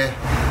hope e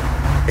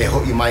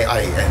ho'i mai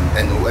ai.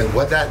 And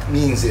what that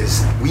means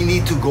is we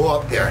need to go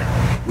up there.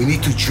 We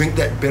need to drink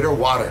that bitter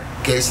water.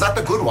 Okay, it's not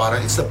the good water,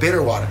 it's the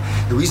bitter water.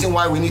 The reason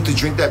why we need to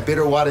drink that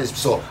bitter water is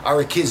so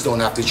our kids don't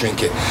have to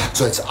drink it.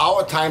 So it's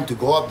our time to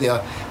go up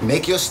there,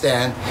 make your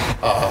stand,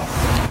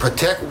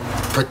 protect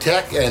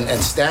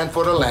and stand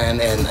for the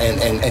land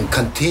and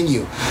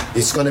continue.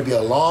 It's going to be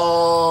a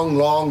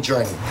long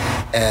journey.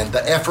 And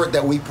the effort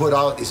that we put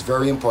out is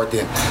very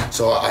important.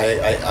 So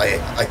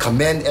I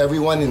commend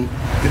everyone,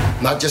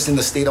 not just in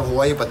the state of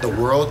Hawaii, but the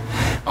world.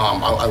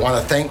 I want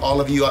to thank all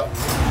of you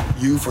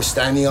for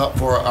standing up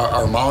for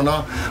our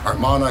mauna. Our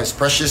mauna is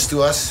precious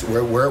to us.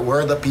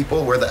 We're the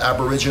people. We're the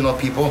Aboriginal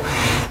people,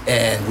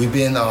 and we've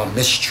been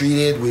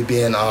mistreated. We've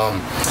been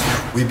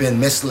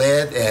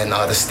misled, and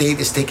the state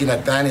is taking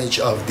advantage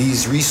of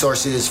these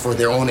resources for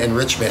their own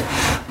enrichment.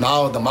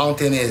 Now the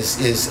mountain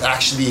is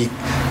actually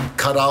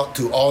cut out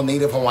to all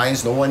Native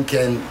Hawaiians. No one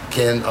can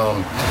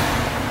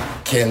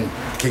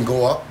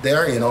go up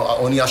there. You know,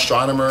 only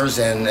astronomers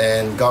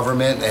and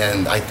government.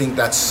 And I think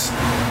that's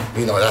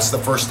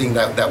the first thing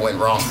that went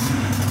wrong.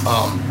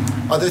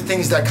 Other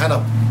things that kind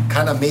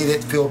of made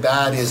it feel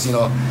bad is, you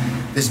know,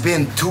 there's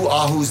been 2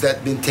 ahus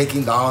that been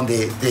taken down.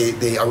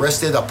 They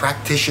arrested a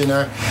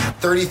practitioner.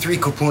 33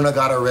 kupuna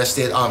got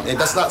arrested.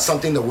 That's not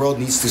something the world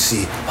needs to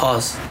see.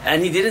 Pause.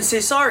 And he didn't say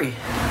sorry.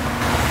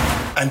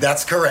 And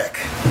that's correct.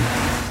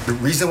 The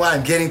reason why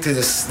I'm getting to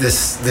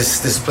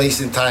this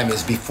place in time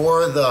is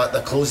before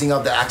the closing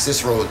of the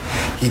access road,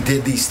 he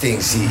did these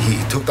things. He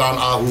took down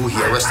Ahu, he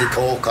arrested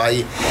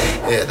Ko'okai,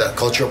 the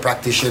cultural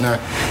practitioner,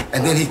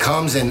 and then he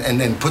comes and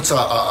then puts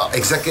a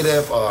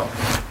executive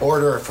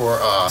order for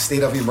a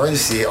state of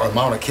emergency on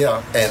Mauna Kea.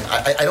 And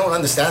I don't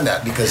understand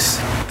that, because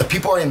the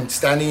people are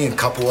standing in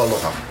Kapu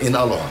Aloha, in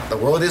Aloha. The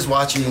world is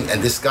watching,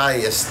 and this guy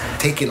is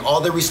taking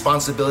all the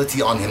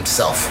responsibility on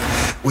himself,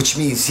 which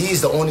means he's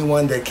the only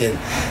one that can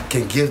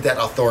give that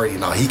authority.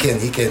 Now he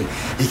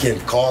can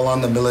call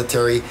on the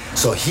military.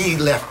 So he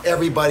left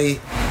everybody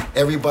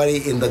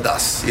in the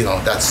dust. You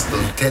know, that's the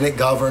lieutenant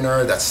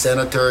governor, that's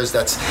senators,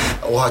 that's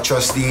OHA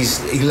trustees.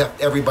 He left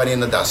everybody in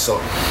the dust.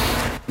 So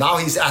now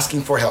he's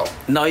asking for help.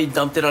 Now he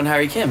dumped it on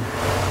Harry Kim.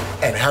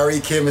 And Harry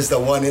Kim is the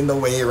one in the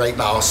way right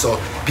now. So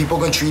people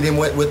gonna treat him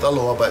with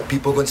aloha, but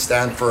people gonna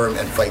stand firm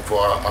and fight for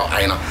our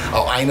Aina.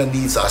 Our Aina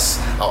needs us.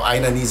 Our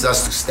Aina needs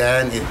us to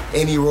stand in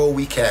any role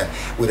we can,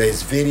 whether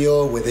it's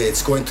video, whether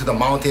it's going to the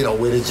mountain, or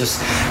whether it's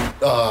just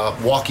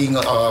walking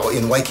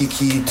in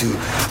Waikiki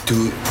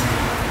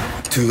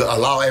to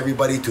allow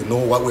everybody to know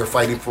what we're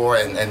fighting for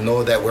and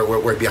know that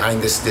we're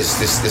behind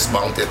this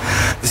mountain.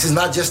 This is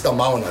not just a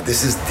mauna.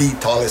 This is the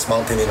tallest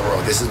mountain in the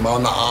world. This is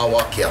Mauna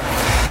Awakea,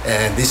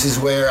 and this is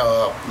where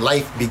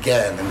life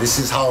began. And this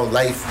is how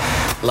life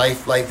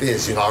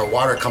is. You know, our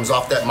water comes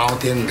off that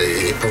mountain.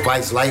 It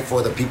provides life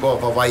for the people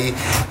of Hawaii,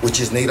 which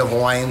is Native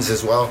Hawaiians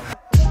as well.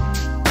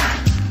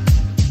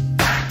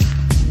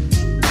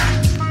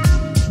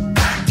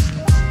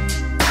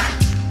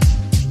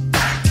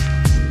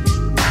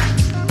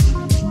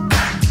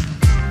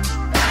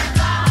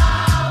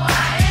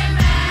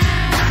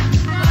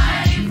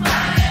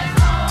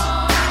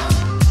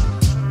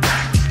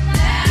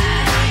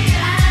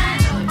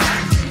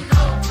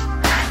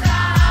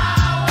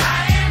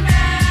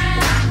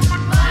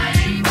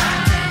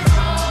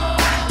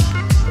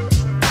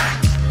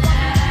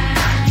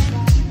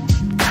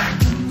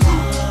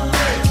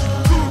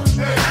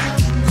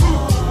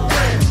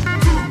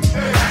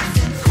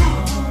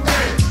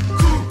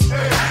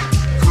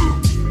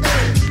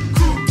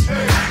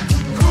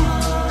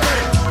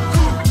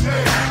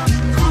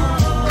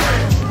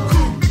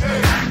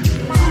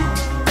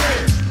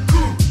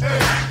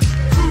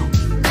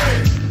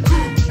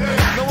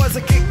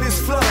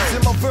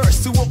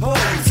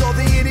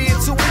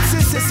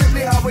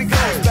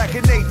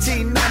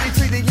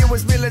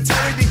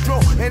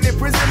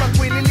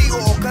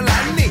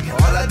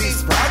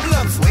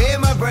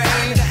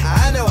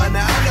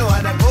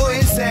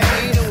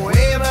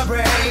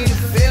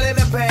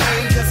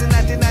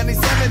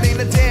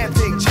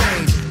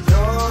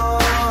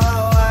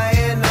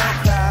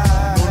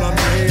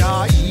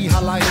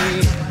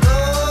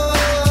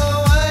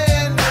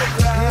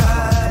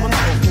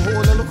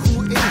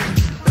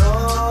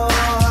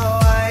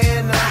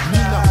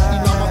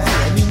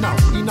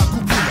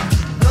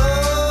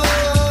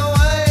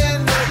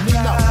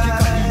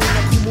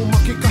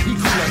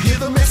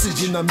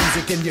 message in the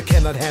music and you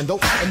cannot handle.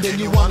 And then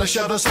you wanna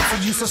shut us up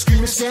so you start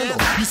screaming scandal.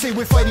 You say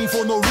we're fighting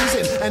for no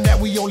reason and that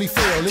we only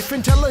fail. If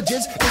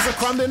intelligence is a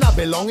crime, then I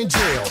belong in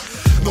jail.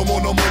 No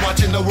more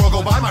watching the world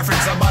go by, my friend.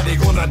 Somebody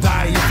gonna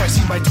die if I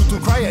see my tutu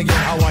cry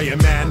again.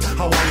 Hawaiian man,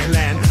 Hawaiian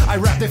land. I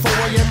rap it for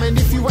YM, and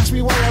if you ask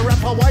me why I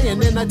rap Hawaiian,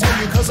 then I tell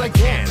you cause I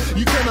can.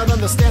 You cannot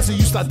understand, so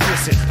you start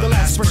dissing. The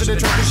last person that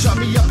tried to shut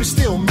me up is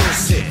still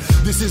missing.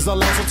 This is the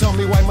land, so tell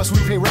me why must we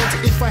pay rent?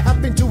 If I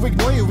happen to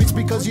ignore you, it's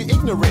because you're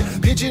ignorant.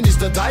 Pidgin is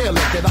the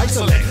dialect that I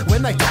select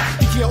when I talk.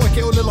 Ikia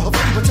oike o little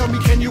Hawaii, but tell me,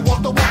 can you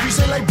walk the walk? You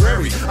say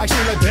library, I say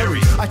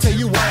library. I tell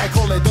you why I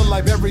call it the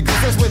library,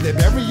 cause that's where they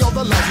bury all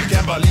the lies you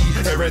can't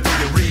believe. Everything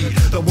you read,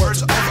 the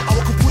words of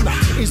our kupuna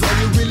is all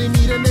you really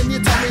need, and then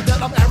you tell me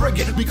that I'm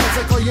arrogant because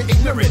I call you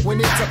ignorant.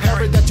 When it's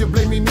apparent that you're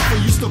blaming me for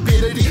your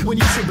stupidity, when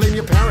you should blame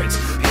your parents.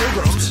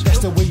 Pilgrims, that's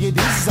the way it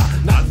is.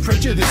 Not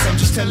prejudice, I'm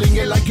just telling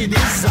it like it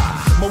is.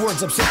 My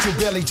words upset your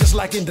belly just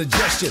like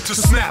indigestion. To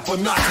snap or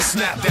not to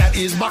snap, that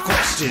is my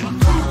question.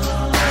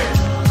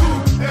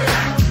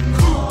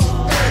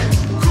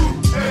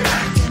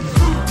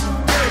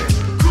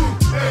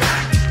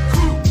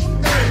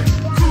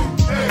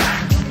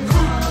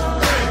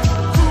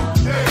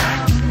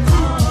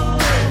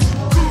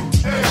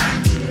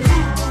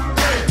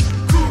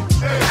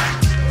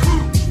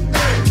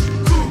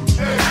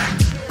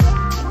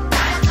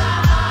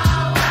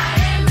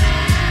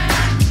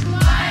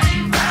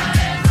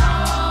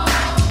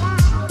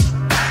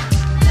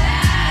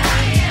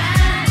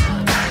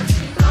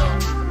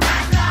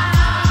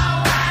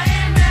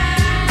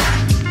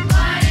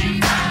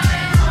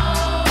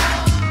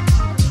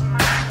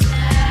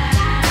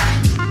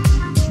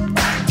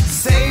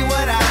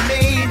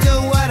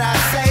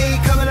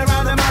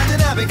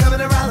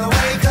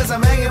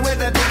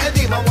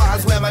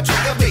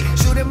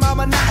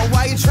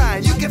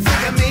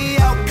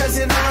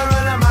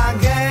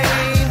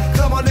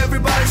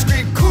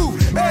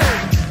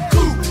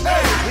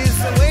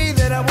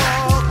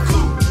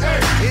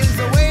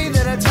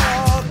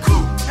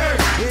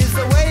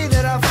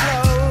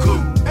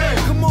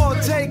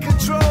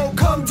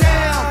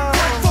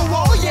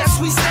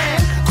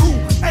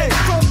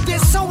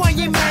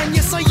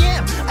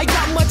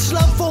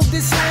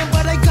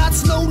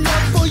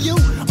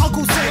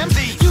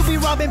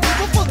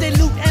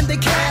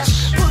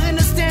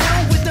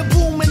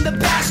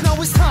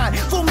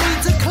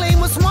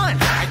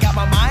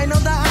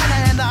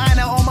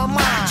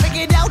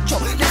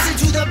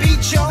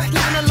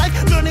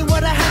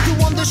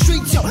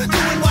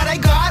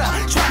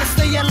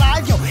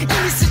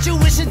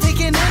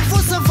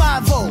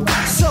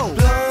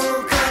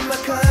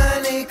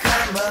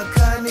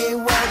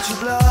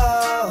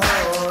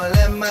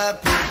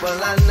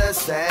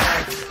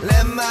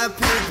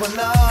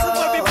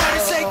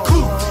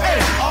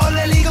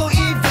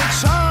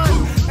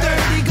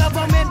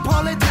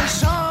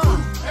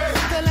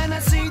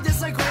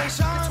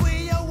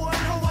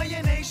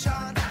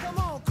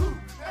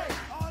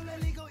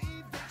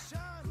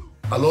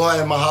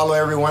 Aloha and mahalo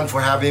everyone for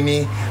having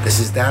me. This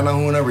is Dan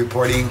Ahuna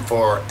reporting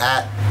for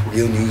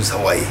 @Real News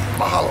Hawaii.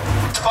 Mahalo.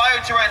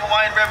 Inspired to write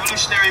Hawaiian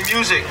revolutionary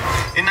music,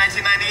 in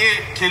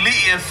 1998,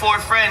 Keli'i and 4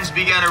 friends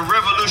began a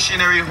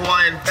revolutionary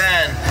Hawaiian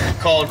band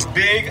called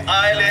Big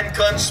Island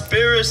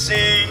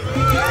Conspiracy.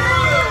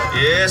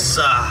 Yes,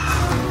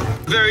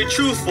 very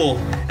truthful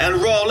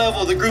and raw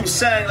level, the group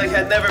sang like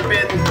had never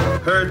been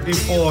heard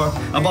before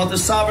about the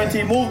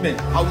sovereignty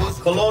movement,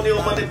 colonial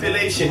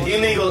manipulation,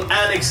 illegal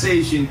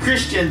annexation,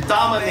 Christian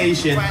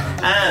domination,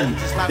 and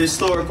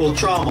historical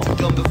trauma.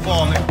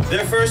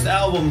 Their first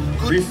album,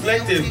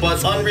 Reflective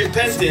but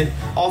Unrepentant,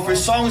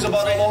 offers songs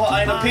about Aloha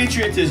Aina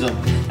patriotism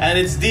and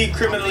its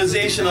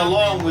decriminalization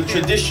along with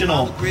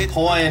traditional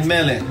Hawaiian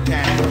mele.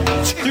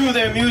 Through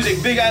their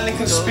music, Big Island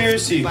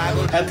Conspiracy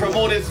had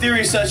promoted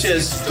theories such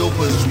as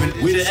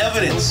 "We the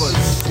evidence."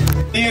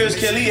 Years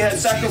Keli'i had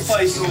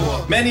sacrificed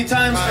many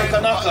times for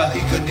Kanaka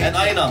and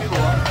Aina.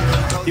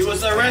 He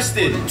was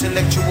arrested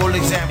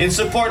in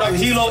support of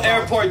Hilo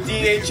Airport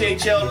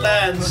DHHL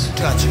lands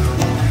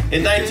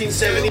in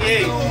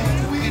 1978.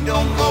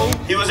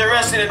 He was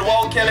arrested in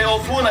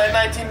Waukelehopuna in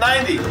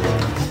 1990,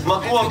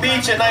 Makua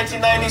Beach in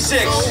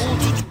 1996,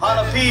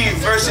 Hanapi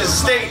versus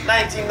State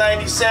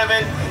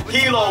 1997,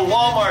 Hilo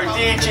Walmart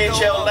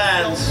DHHL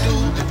lands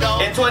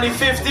in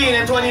 2015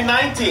 and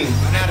 2019.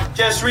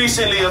 Just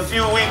recently, a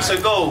few weeks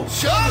ago,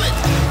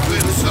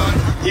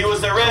 he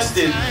was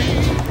arrested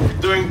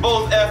during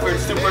both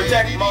efforts to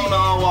protect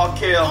Mauna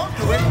Wakea,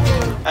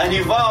 and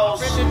he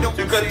vows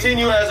to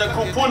continue as a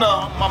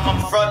kupuna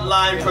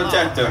frontline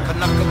protector.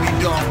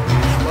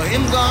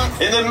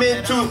 In the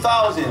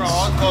mid-2000s,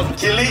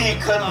 Keli'i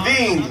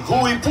convened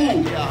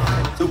Huipu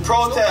to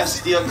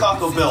protest the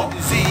Akaka Bill.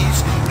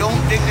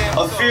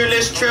 A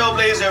fearless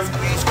trailblazer,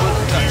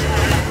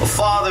 a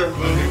father,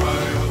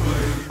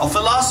 a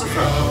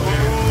philosopher,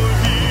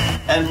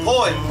 and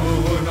poet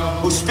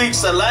who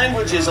speaks the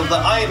languages of the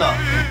Aina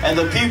and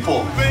the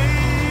people.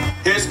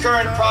 His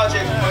current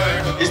project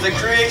is the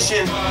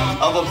creation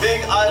of a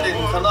Big Island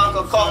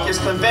Kanaka Caucus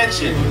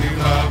Convention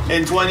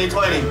in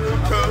 2020.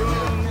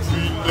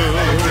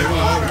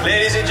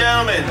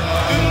 gentlemen,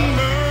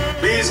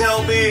 please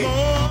help me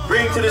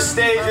bring to the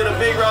stage with a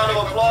big round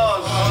of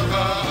applause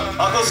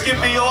Uncle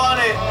Skippy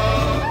Ioane.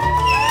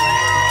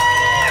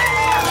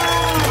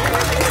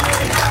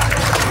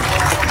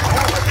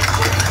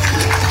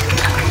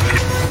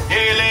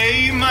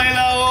 Ele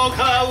maila o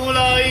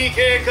kaula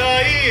ike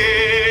kai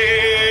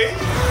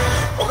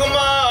o ka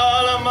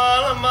mala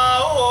mala ma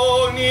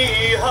o ni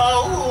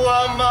haua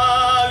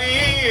mali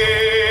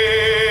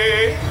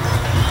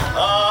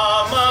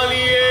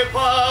amali e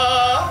pa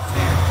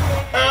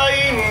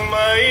ainu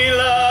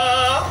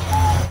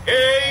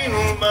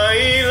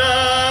maila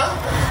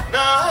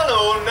na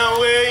lo na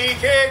we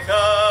ike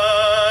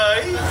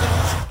kai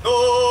no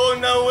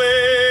na we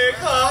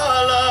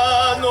kala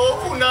no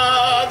una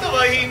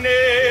tawahine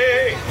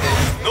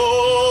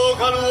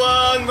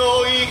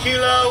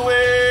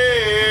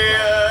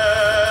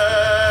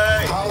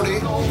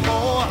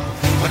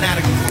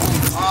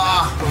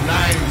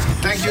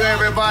Thank you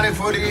everybody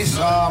for this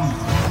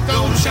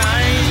don't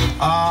shine.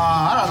 I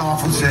don't know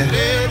what to say.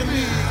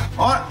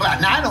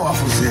 I know what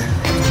to say.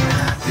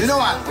 You know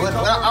what? When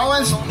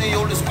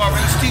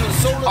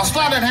I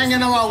started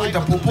hanging around with the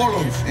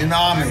Popolos in the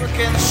army.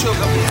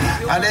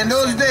 And in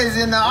those days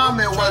in the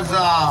army was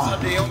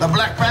the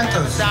Black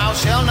Panthers.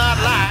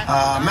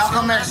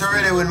 Malcolm X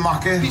already with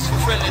Mackey.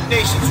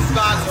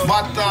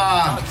 But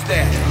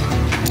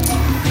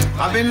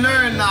I've been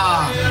learning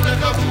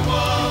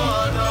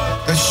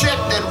the shit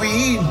that we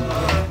eat.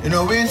 You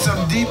know, we in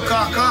some deep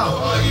caca.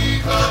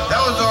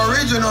 That was the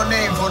original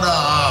name for the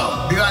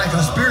Big Island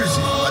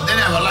Conspiracy. But they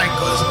never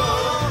liked us.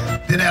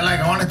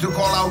 I wanted to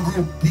call our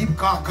group Deep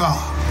Caca.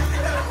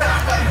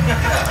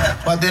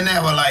 But they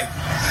never liked.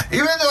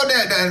 Even though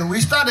then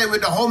we started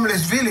with the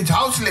homeless village,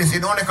 houseless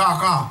in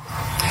Onekaka.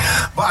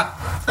 But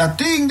the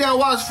thing that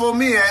was for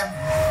me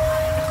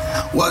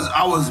was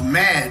I was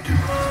mad.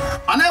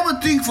 I never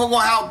think for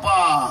going to help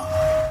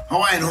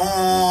Hawaiian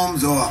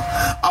Homes or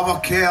our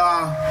care.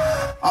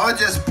 I would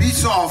just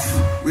piece off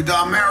with the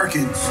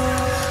Americans.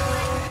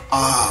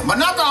 But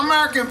not the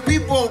American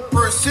people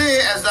per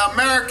se, as the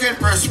American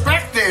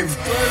perspective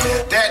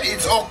that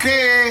it's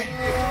okay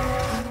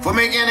for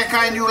making any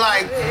kind you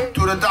like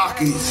to the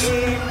darkies.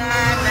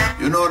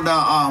 You know,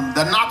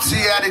 the Nazi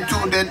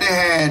attitude that they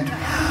had.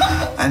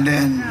 And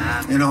then,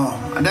 when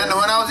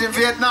I was in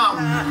Vietnam,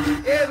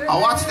 I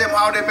watched them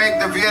how they make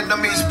the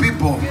Vietnamese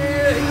people,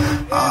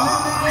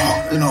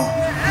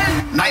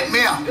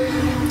 nightmare.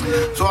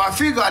 So I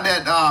figured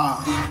that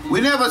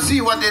we never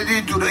see what they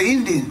did to the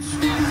Indians,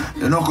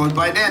 because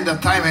by then the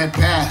time had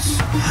passed.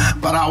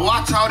 But I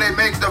watched how they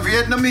make the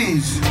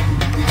Vietnamese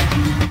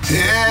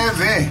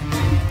heavy.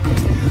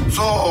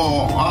 So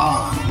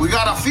we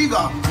gotta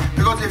figure,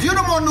 because if you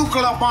don't want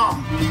nuclear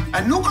bomb,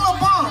 and nuclear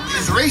bomb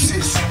is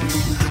racist.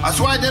 That's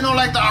why they don't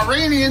like the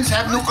Iranians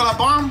have nuclear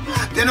bomb.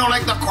 They don't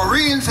like the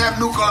Koreans have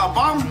nuclear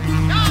bomb.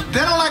 They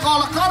don't like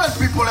all the colored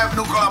people have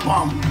nuclear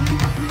bomb.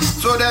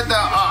 So that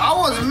I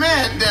was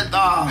mad that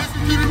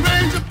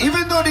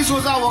even though this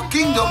was our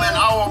kingdom and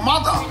our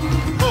mother,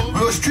 we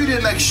was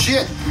treated like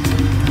shit.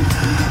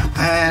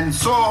 And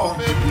so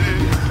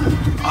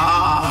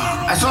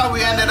that's why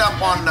we ended up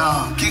on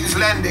King's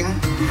Landing.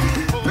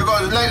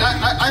 Because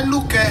I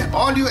look at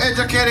all you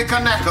educated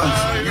Kanakas,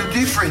 you're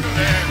different.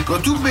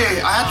 Because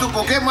today I had to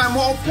go get my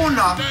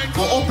mo'opuna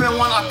to open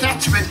one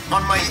attachment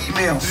on my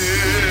email.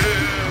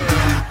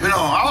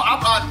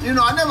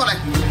 I never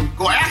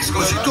go ask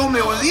her. She told me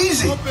it was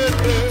easy.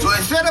 So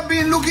instead of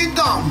looking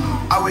dumb,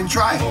 I went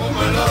try.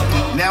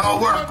 Never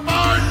worked.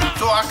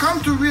 So I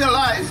come to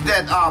realize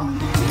that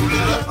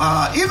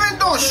even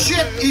though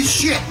shit is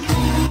shit,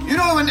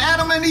 when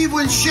Adam and Eve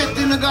went shit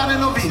in the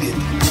Garden of Eden,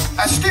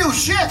 that's still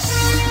shit.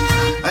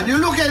 And you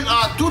look at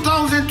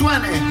 2020,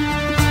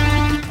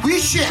 we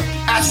shit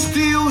as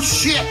still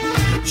shit.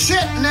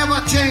 Shit never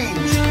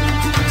changed.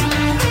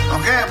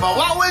 Okay, but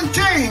what will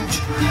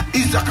change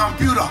is the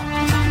computer.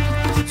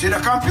 See, the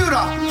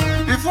computer,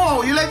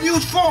 before you let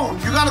use phone,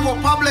 you gotta go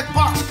public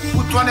park,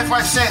 put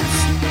 25 cents.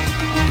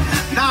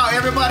 Now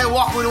everybody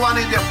walk with one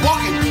in their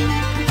pocket.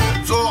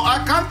 So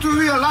I come to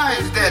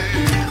realize that,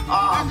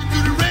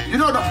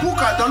 the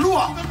puka, the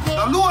lure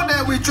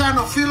that we're trying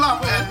to fill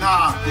up and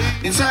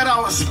inside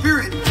our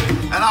spirit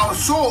and our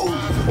soul,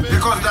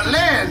 because the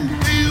land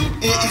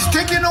is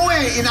taken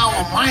away in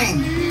our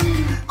mind.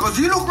 Because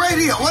you look right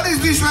here, what is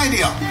this right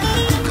here?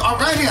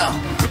 Right here,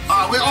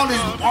 where all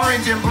this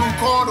orange and blue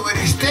cord, where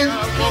this tent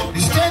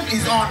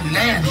is on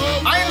land.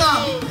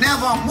 Aina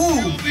never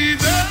moved.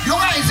 Your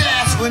guys'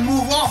 ass will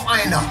move off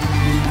Aina.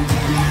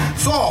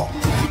 So,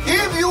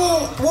 if you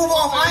move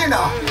off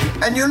Aina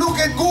and you look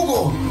at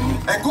Google,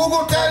 and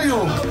Google tell you,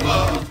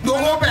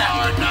 don't go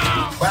back,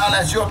 well,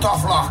 that's your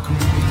tough luck.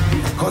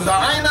 Because the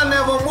Aina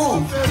never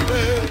moved.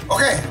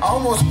 Okay, I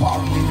almost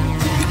popped.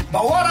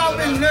 But what I've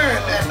been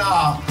learning, and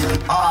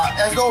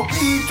as though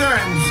he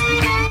turns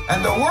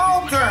and the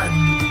world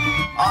turns,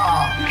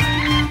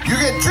 you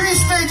get 3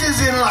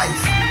 stages in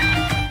life.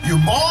 You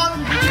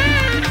born,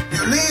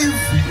 you live,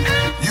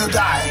 you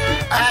die.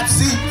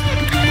 That's it.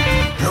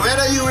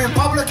 Whether you're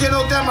Republican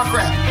or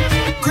Democrat,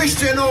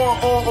 Christian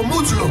or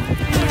Muslim.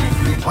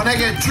 When I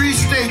get 3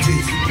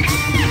 stages,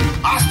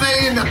 I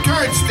stay in the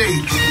 3rd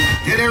stage,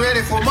 getting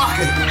ready for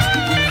market.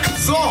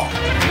 So,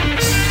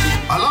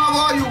 I love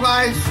all you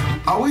guys.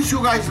 I wish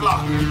you guys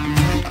luck.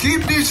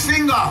 Keep this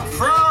finger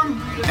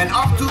firm and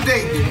up to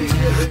date.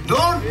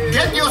 Don't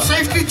get your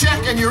safety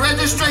check and your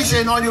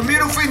registration on your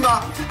middle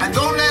finger and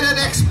don't let it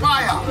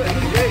expire.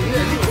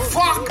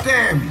 Fuck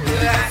them.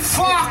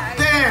 Fuck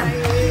them.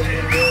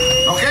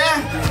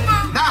 Okay?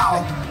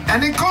 Now,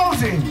 and in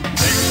closing,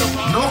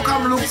 no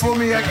come look for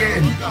me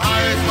again.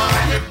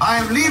 I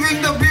am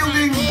leaving the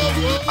building.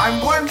 I'm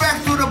going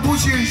back to the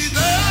bushes.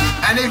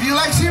 And if you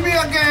like see me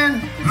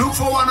again, look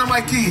for one of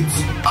my kids.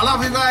 I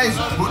love you guys.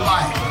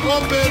 Goodbye.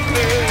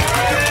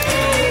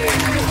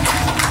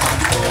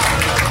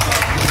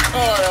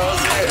 Oh, that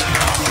was it.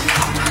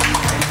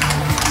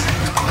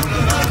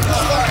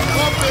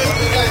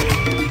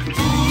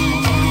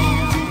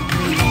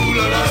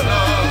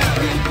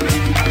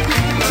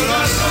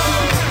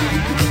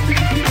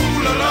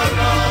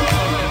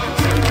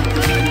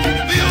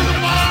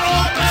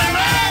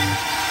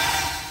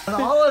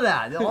 All of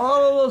that,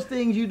 all of those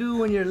things you do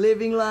when you're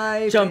living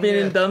life, Jumping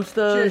in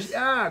dumpsters.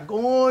 just,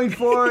 going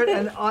for it,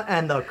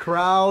 and the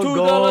crowd $2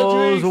 goes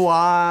drinks.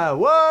 wild.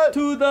 What?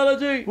 $2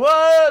 drink.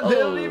 What? They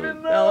don't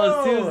even know. That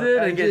was Tuesday.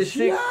 They And get just,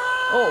 sick.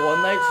 Oh,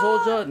 one night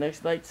soldier,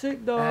 next night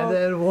sick dog. And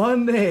then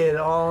one day it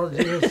all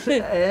just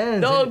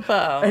ends. Dog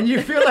pound. And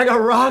you feel like a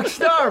rock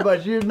star,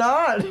 but you're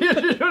not. You're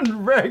just a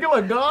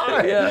regular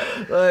guy. Yeah.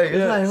 It's like,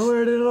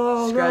 where did it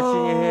all Scratching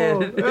go? your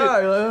head.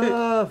 Yeah,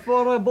 you're like,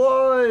 for the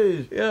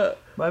boys. Yeah.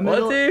 My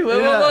What's he? Where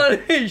my money?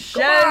 Come on,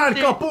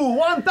 Shanty. Kapu,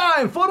 one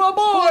time for the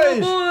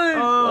boys. boys.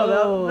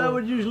 Oh, that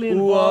would usually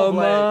involve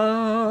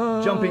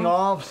like jumping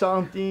off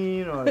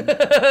something or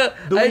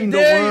doing the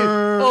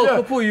word. Oh,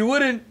 Kapu, you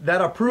wouldn't.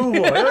 That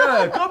approval.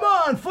 Yeah, come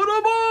on, for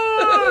the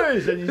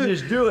boys. And you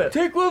just do it.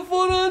 Take one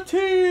for the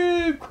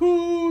team.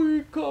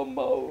 Cool, come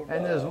on.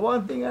 And there's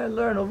one thing I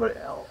learned over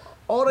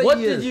all the What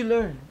years. did you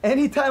learn?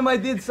 Anytime I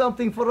did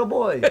something for the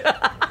boys,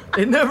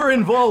 it never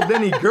involved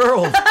any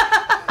girls.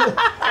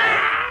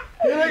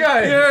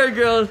 Here it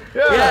goes.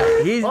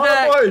 Yeah, he's all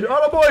back.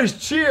 All the boys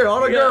cheer.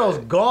 All the girls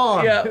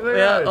gone. Yeah,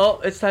 yeah.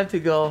 Oh, it's time to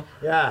go.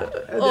 Yeah.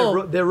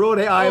 Oh. They roll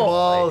their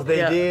eyeballs. They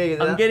yeah. dig.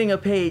 I'm getting a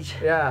page.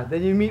 Yeah.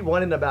 Then you meet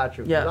one in the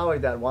bathroom. Yeah. There's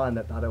always that one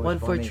that thought it was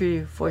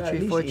 143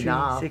 funny. 43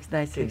 enough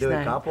 6969. to do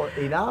a couple.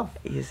 Enough.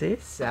 You see?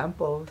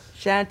 Samples.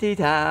 Shanty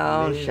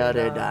Town, shut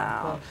it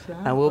down.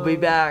 And we'll be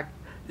back.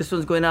 This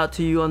one's going out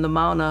to you on the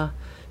Mauna.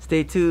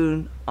 Stay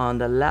tuned on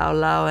the Lau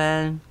Lau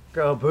and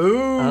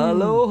Kaboom.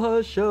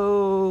 Aloha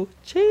Show.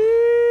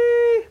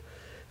 Chee.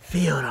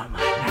 Feel it on my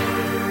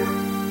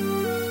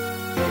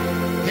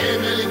He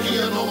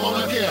melikia no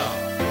Mauna Kea,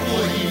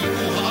 kua hiri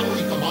ku haru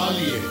I ka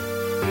malie.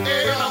 E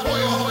ana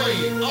hoi o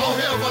Hawaii, au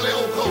hea wale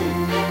o kou,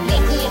 mo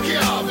kua ke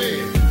ave.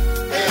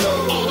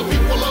 All the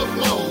people of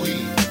Maui,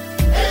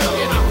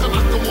 e naka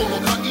naka mono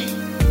kai,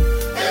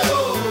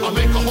 a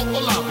me ka hoko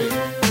lawe,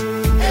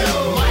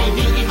 mai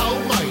ni I hau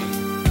mai.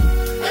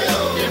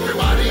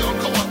 Everybody on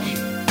Kauai,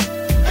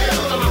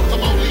 kanaka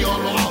Maui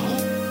on Oahu,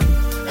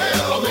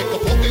 a me ka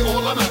poke o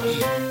Lanaki.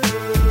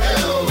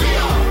 We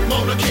are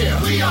Mauna Kea,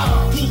 we are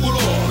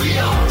Pu'uloa, we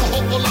are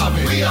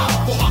Kahopolawe, we are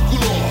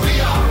Pohakuloa, we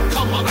are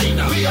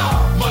Kama'aina, we are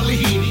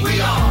Malihini, we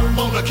are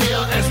Mauna Kea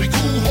as we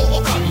cool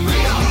ho'okani, we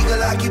are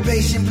Legal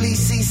occupation, please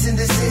cease and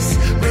desist.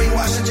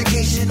 Brainwash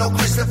education, no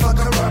Christopher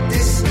corrupt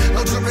this.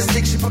 No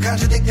jurisdiction for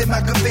contradicting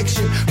my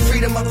conviction.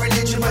 Freedom of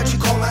religion, but you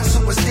call my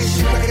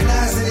superstition.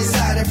 Recognizing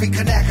inside every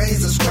Kanaka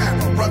is a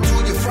scrapper. Run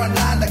through your front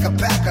line like a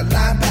packer,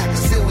 linebacker.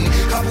 Still we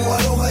kapu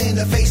aloha in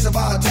the face of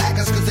our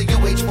attackers. Cause the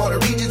UH border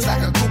region's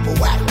like a group of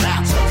whack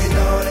raps. Talking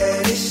all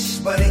that ish,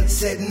 but ain't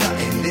said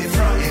nothing. They're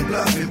frontin',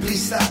 bluffing,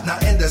 please stop now.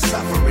 End the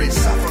suffering,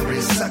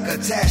 sucker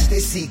attached. They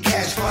see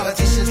cash.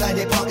 Politicians like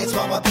their pockets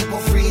while my people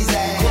freeze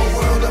ass.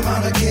 Whole world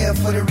amount of care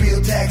for the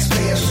real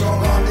taxpayers.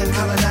 Strong armed and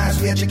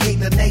colonized, we educate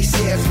the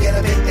naysayers. We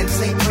elevate and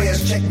say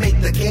prayers,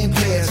 checkmate the game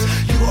players.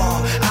 You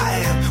are,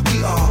 I am,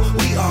 we are,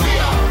 we are. We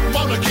are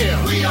Mauna Kea,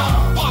 we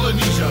are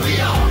Polynesia, we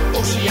are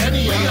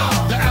Oceania, we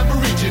are the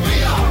Aborigine,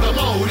 we are the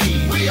Maori,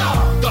 we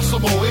are the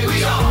Samoans,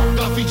 we are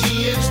the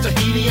Fijians,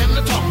 Tahiti and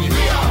the Tongan,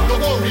 we are the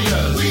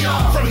warriors, we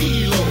are from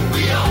Hilo,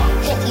 we are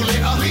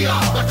Hokulea, we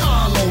are the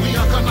Kalo, we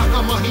are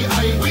Kanaka Mahi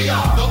Ai, we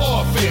are the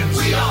orphans,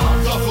 we are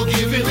the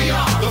forgiven, we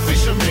are the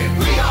fishermen,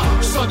 we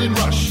are sudden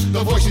rush,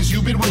 the voices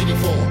you've been waiting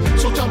for.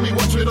 So tell me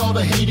what's with all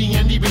the hating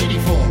and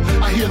debating for?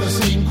 I hear the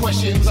same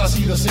questions, I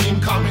see the same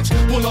comments.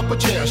 Pull up a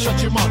chair,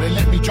 shut your mouth and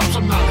let me drop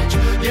some knowledge.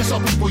 Yes,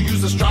 some people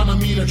use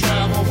astronomy to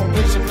travel from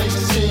place to place,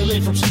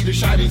 sailing from sea to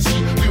shining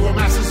sea. We were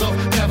masters of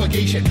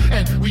navigation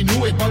and we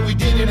knew it, but we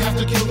didn't have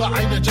to kill the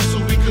Aina just so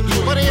we could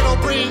do it. But it'll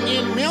bring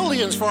in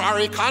millions for our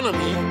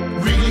economy.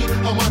 Really?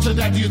 How much of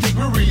that do you think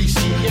we really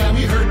see? Yeah,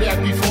 we heard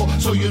that before.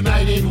 So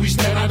united we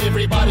stand, and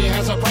everybody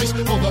has a price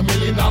for the $1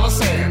 million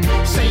sand.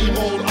 Same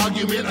old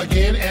argument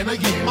again and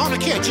again. Mauna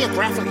Kea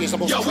geographically is the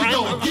most we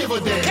don't give a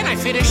damn. Can I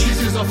finish?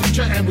 This is our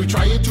future and we're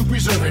trying to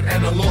preserve it.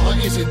 And aloha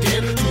isn't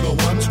dead to the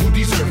ones who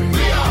deserve it.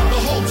 We are the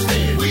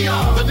homestead.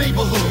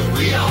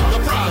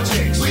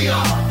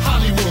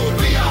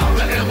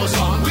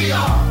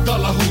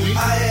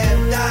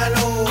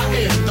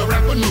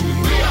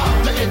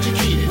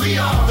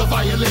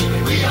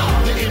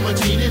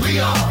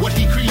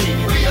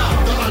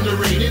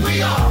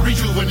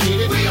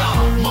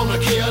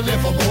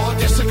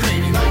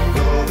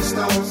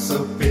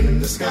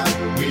 sky.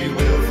 We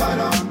will fight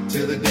on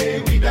till the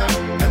day we die,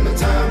 and the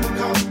time will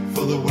come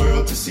for the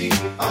world to see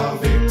our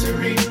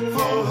victory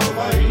for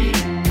Hawaii.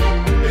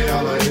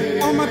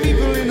 All my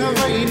people in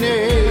Hawaii,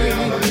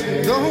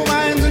 the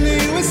Hawaiians in the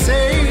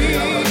USA,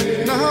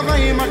 the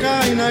Hawaii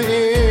Makaina,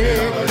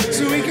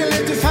 so we can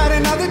live to fight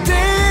another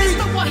day. It's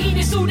the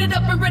Wahine suited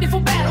up and ready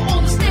for battle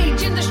on the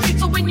stage, in the street,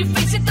 so when you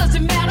face it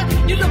doesn't matter.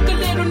 You look a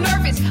little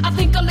nervous, I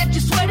think I'll let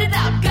you sweat it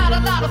out. Got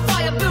a lot of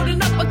fire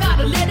building up, I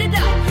gotta let it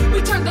out.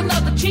 We turned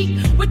another cheek,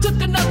 we took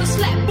another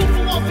slap.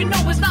 Bufo off, you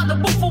know it's not the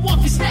Bufo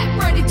off, you snap,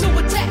 ready to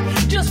attack.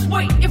 Just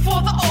waiting for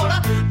the order.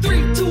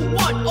 3, 2,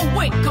 1,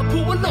 awake, Kapu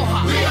Aloha.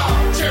 We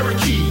are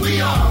Cherokee,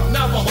 we are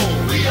Navajo,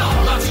 we are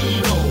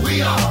Latino,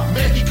 we are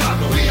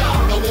Mexicano, we are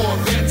the war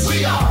vets,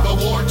 we are the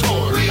war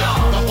torn, we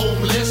are the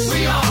homeless,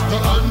 we are the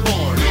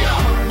unborn, we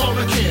are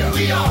Mauna Kea,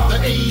 we are the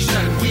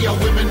Asian, we are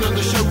women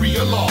under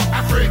Sharia law,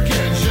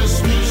 African,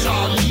 just me,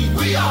 Charlie,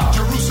 we are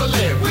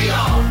Jerusalem, we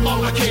are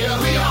Mauna Kea,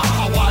 we are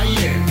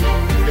Hawaiian.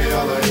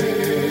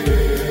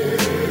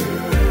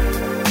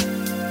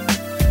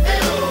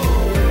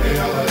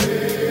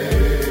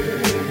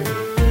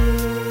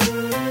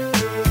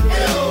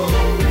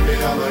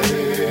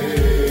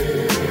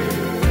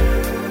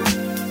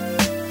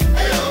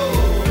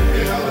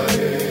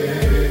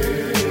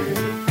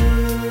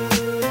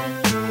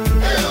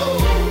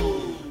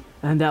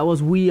 And that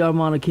was We Are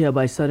Mauna Kea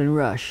by Sudden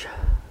Rush.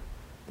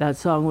 That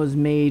song was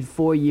made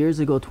 4 years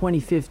ago,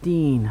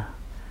 2015.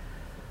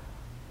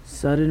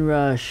 Sudden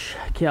Rush,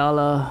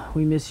 Keala,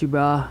 we miss you,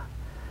 brah.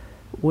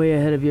 Way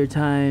ahead of your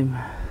time,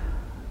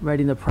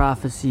 writing the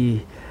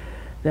prophecy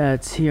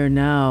that's here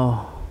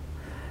now.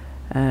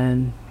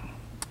 And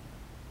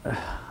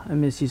I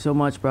miss you so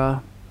much,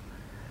 brah.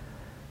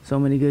 So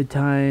many good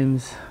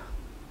times.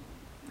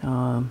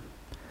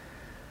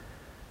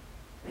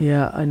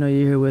 Yeah, I know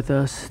you're here with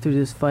us through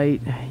this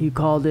fight. You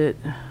called it.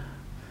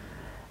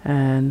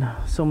 And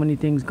so many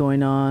things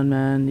going on,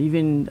 man.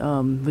 Even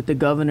with the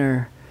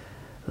governor,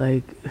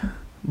 like,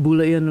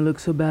 Bulayan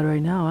looks so bad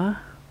right now, huh?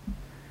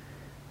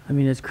 I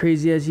mean, as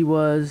crazy as he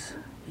was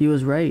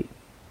right.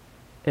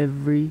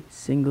 Every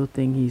single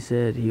thing he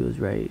said, he was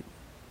right.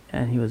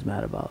 And he was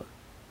mad about.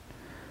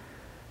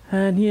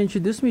 And he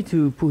introduced me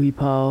to Puhi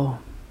Pao.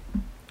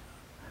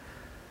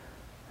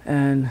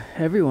 And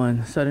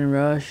everyone, Sudden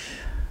Rush.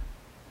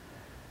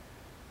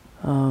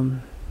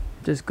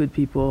 Just good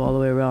people all the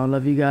way around.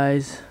 Love you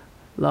guys.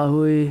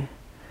 Lahui.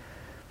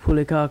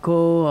 Pule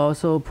Kako.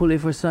 Also Pule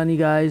for Sunny,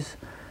 guys.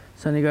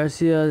 Sunny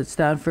Garcia at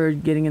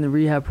Stanford, getting in the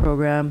rehab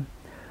program.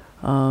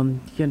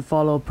 You can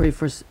follow Pray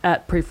for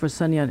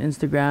Sunny on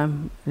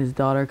Instagram. His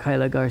daughter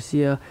Kyla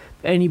Garcia.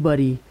 If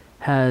anybody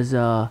has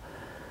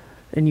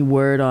any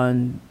word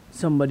on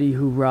somebody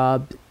who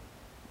robbed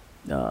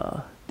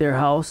their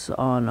house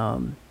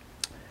on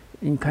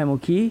in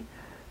Kaimoki,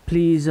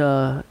 please,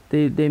 they're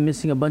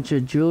missing a bunch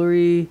of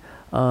jewelry,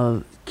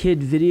 kid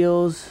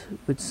videos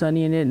with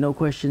Sunny in it, no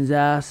questions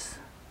asked.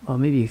 Well,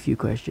 maybe a few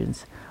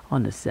questions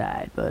on the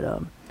side, but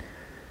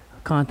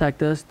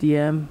contact us,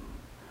 DM.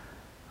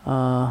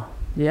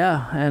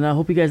 Yeah, and I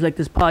hope you guys like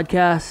this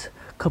podcast.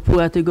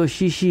 Kapuatu go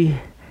shishi,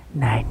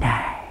 night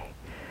night.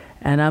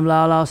 And I'm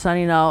Lau Lau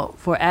signing out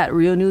for at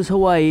Real News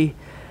Hawaii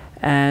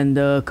and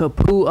the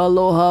Kapu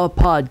Aloha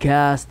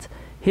podcast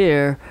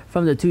here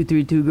from the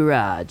 232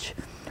 Garage.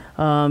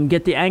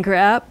 Get the Anchor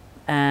app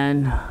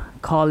and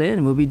call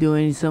in. We'll be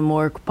doing some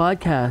more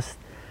podcasts.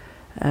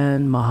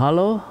 And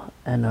mahalo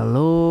and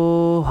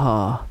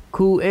aloha.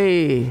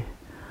 Ku'e.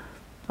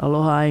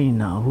 Aloha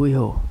ina. Hui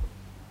ho.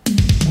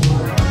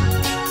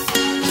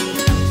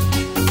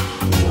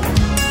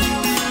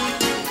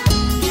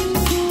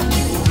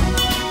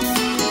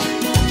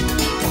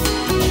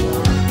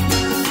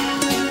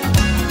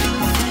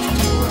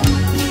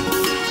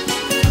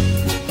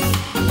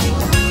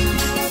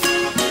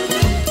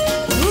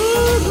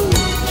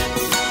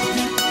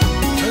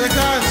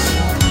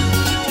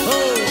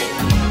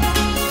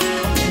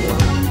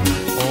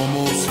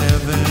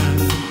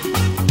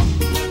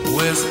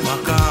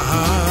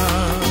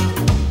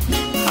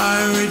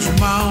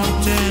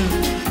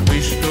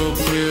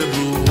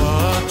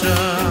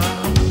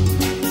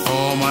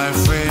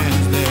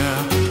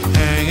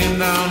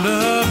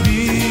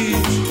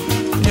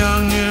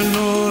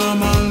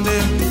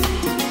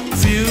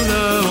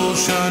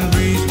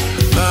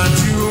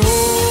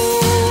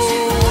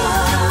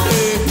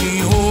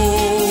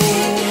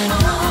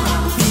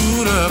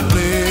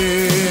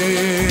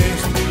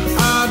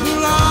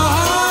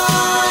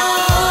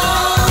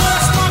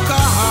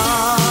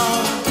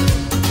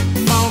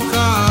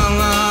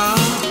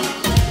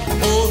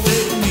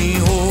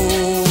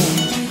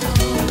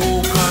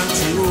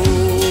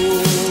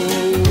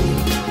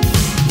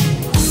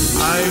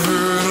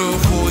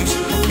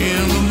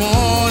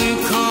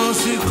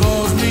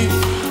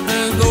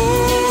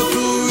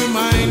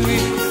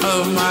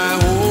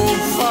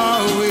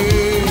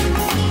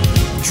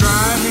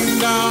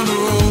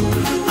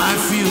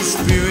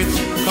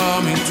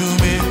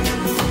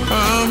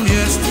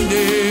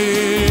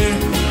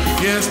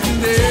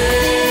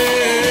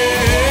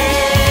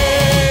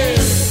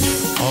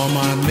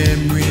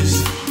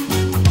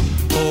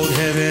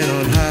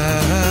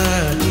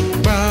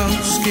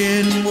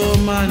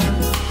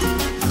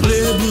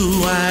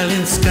 blue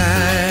island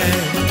sky.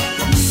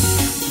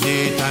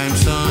 Daytime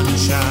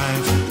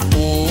sunshine,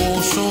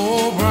 oh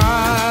so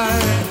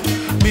bright.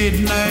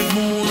 Midnight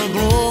moon a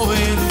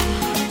glowing,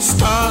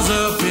 stars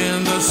up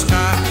in the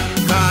sky.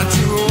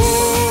 Country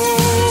road,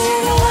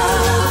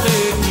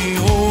 take me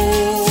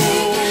home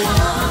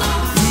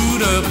to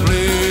the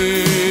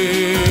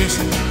place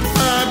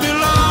I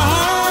belong.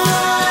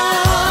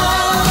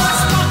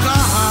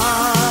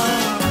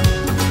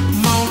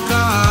 Mount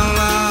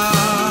Kala,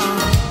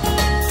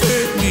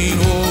 take me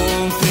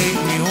home,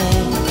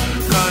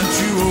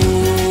 country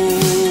road.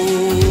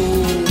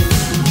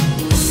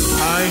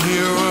 I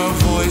hear a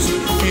voice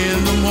in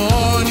the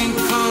morning,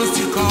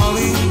 constant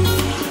calling,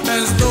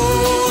 as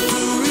though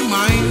to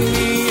remind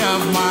me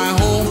of my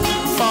home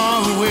far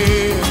away.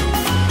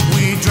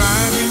 We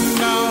driving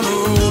down the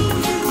road,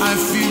 I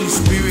feel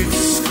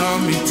spirits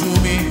coming to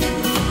me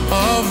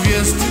of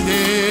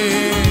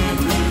yesterday,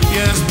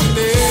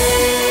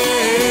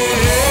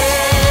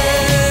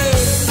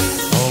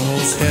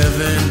 almost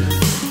heaven,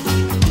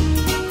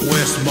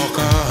 West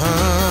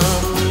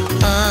Buckham,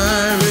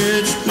 High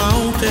Ridge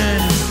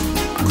Mountain,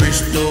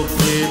 crystal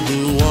clear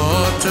blue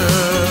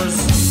waters.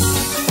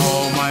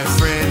 All my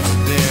friends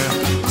there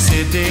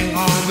sitting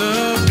on the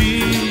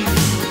beach,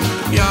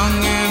 young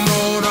and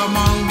old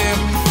among them,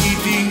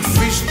 eating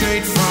fish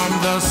straight from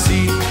the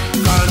sea.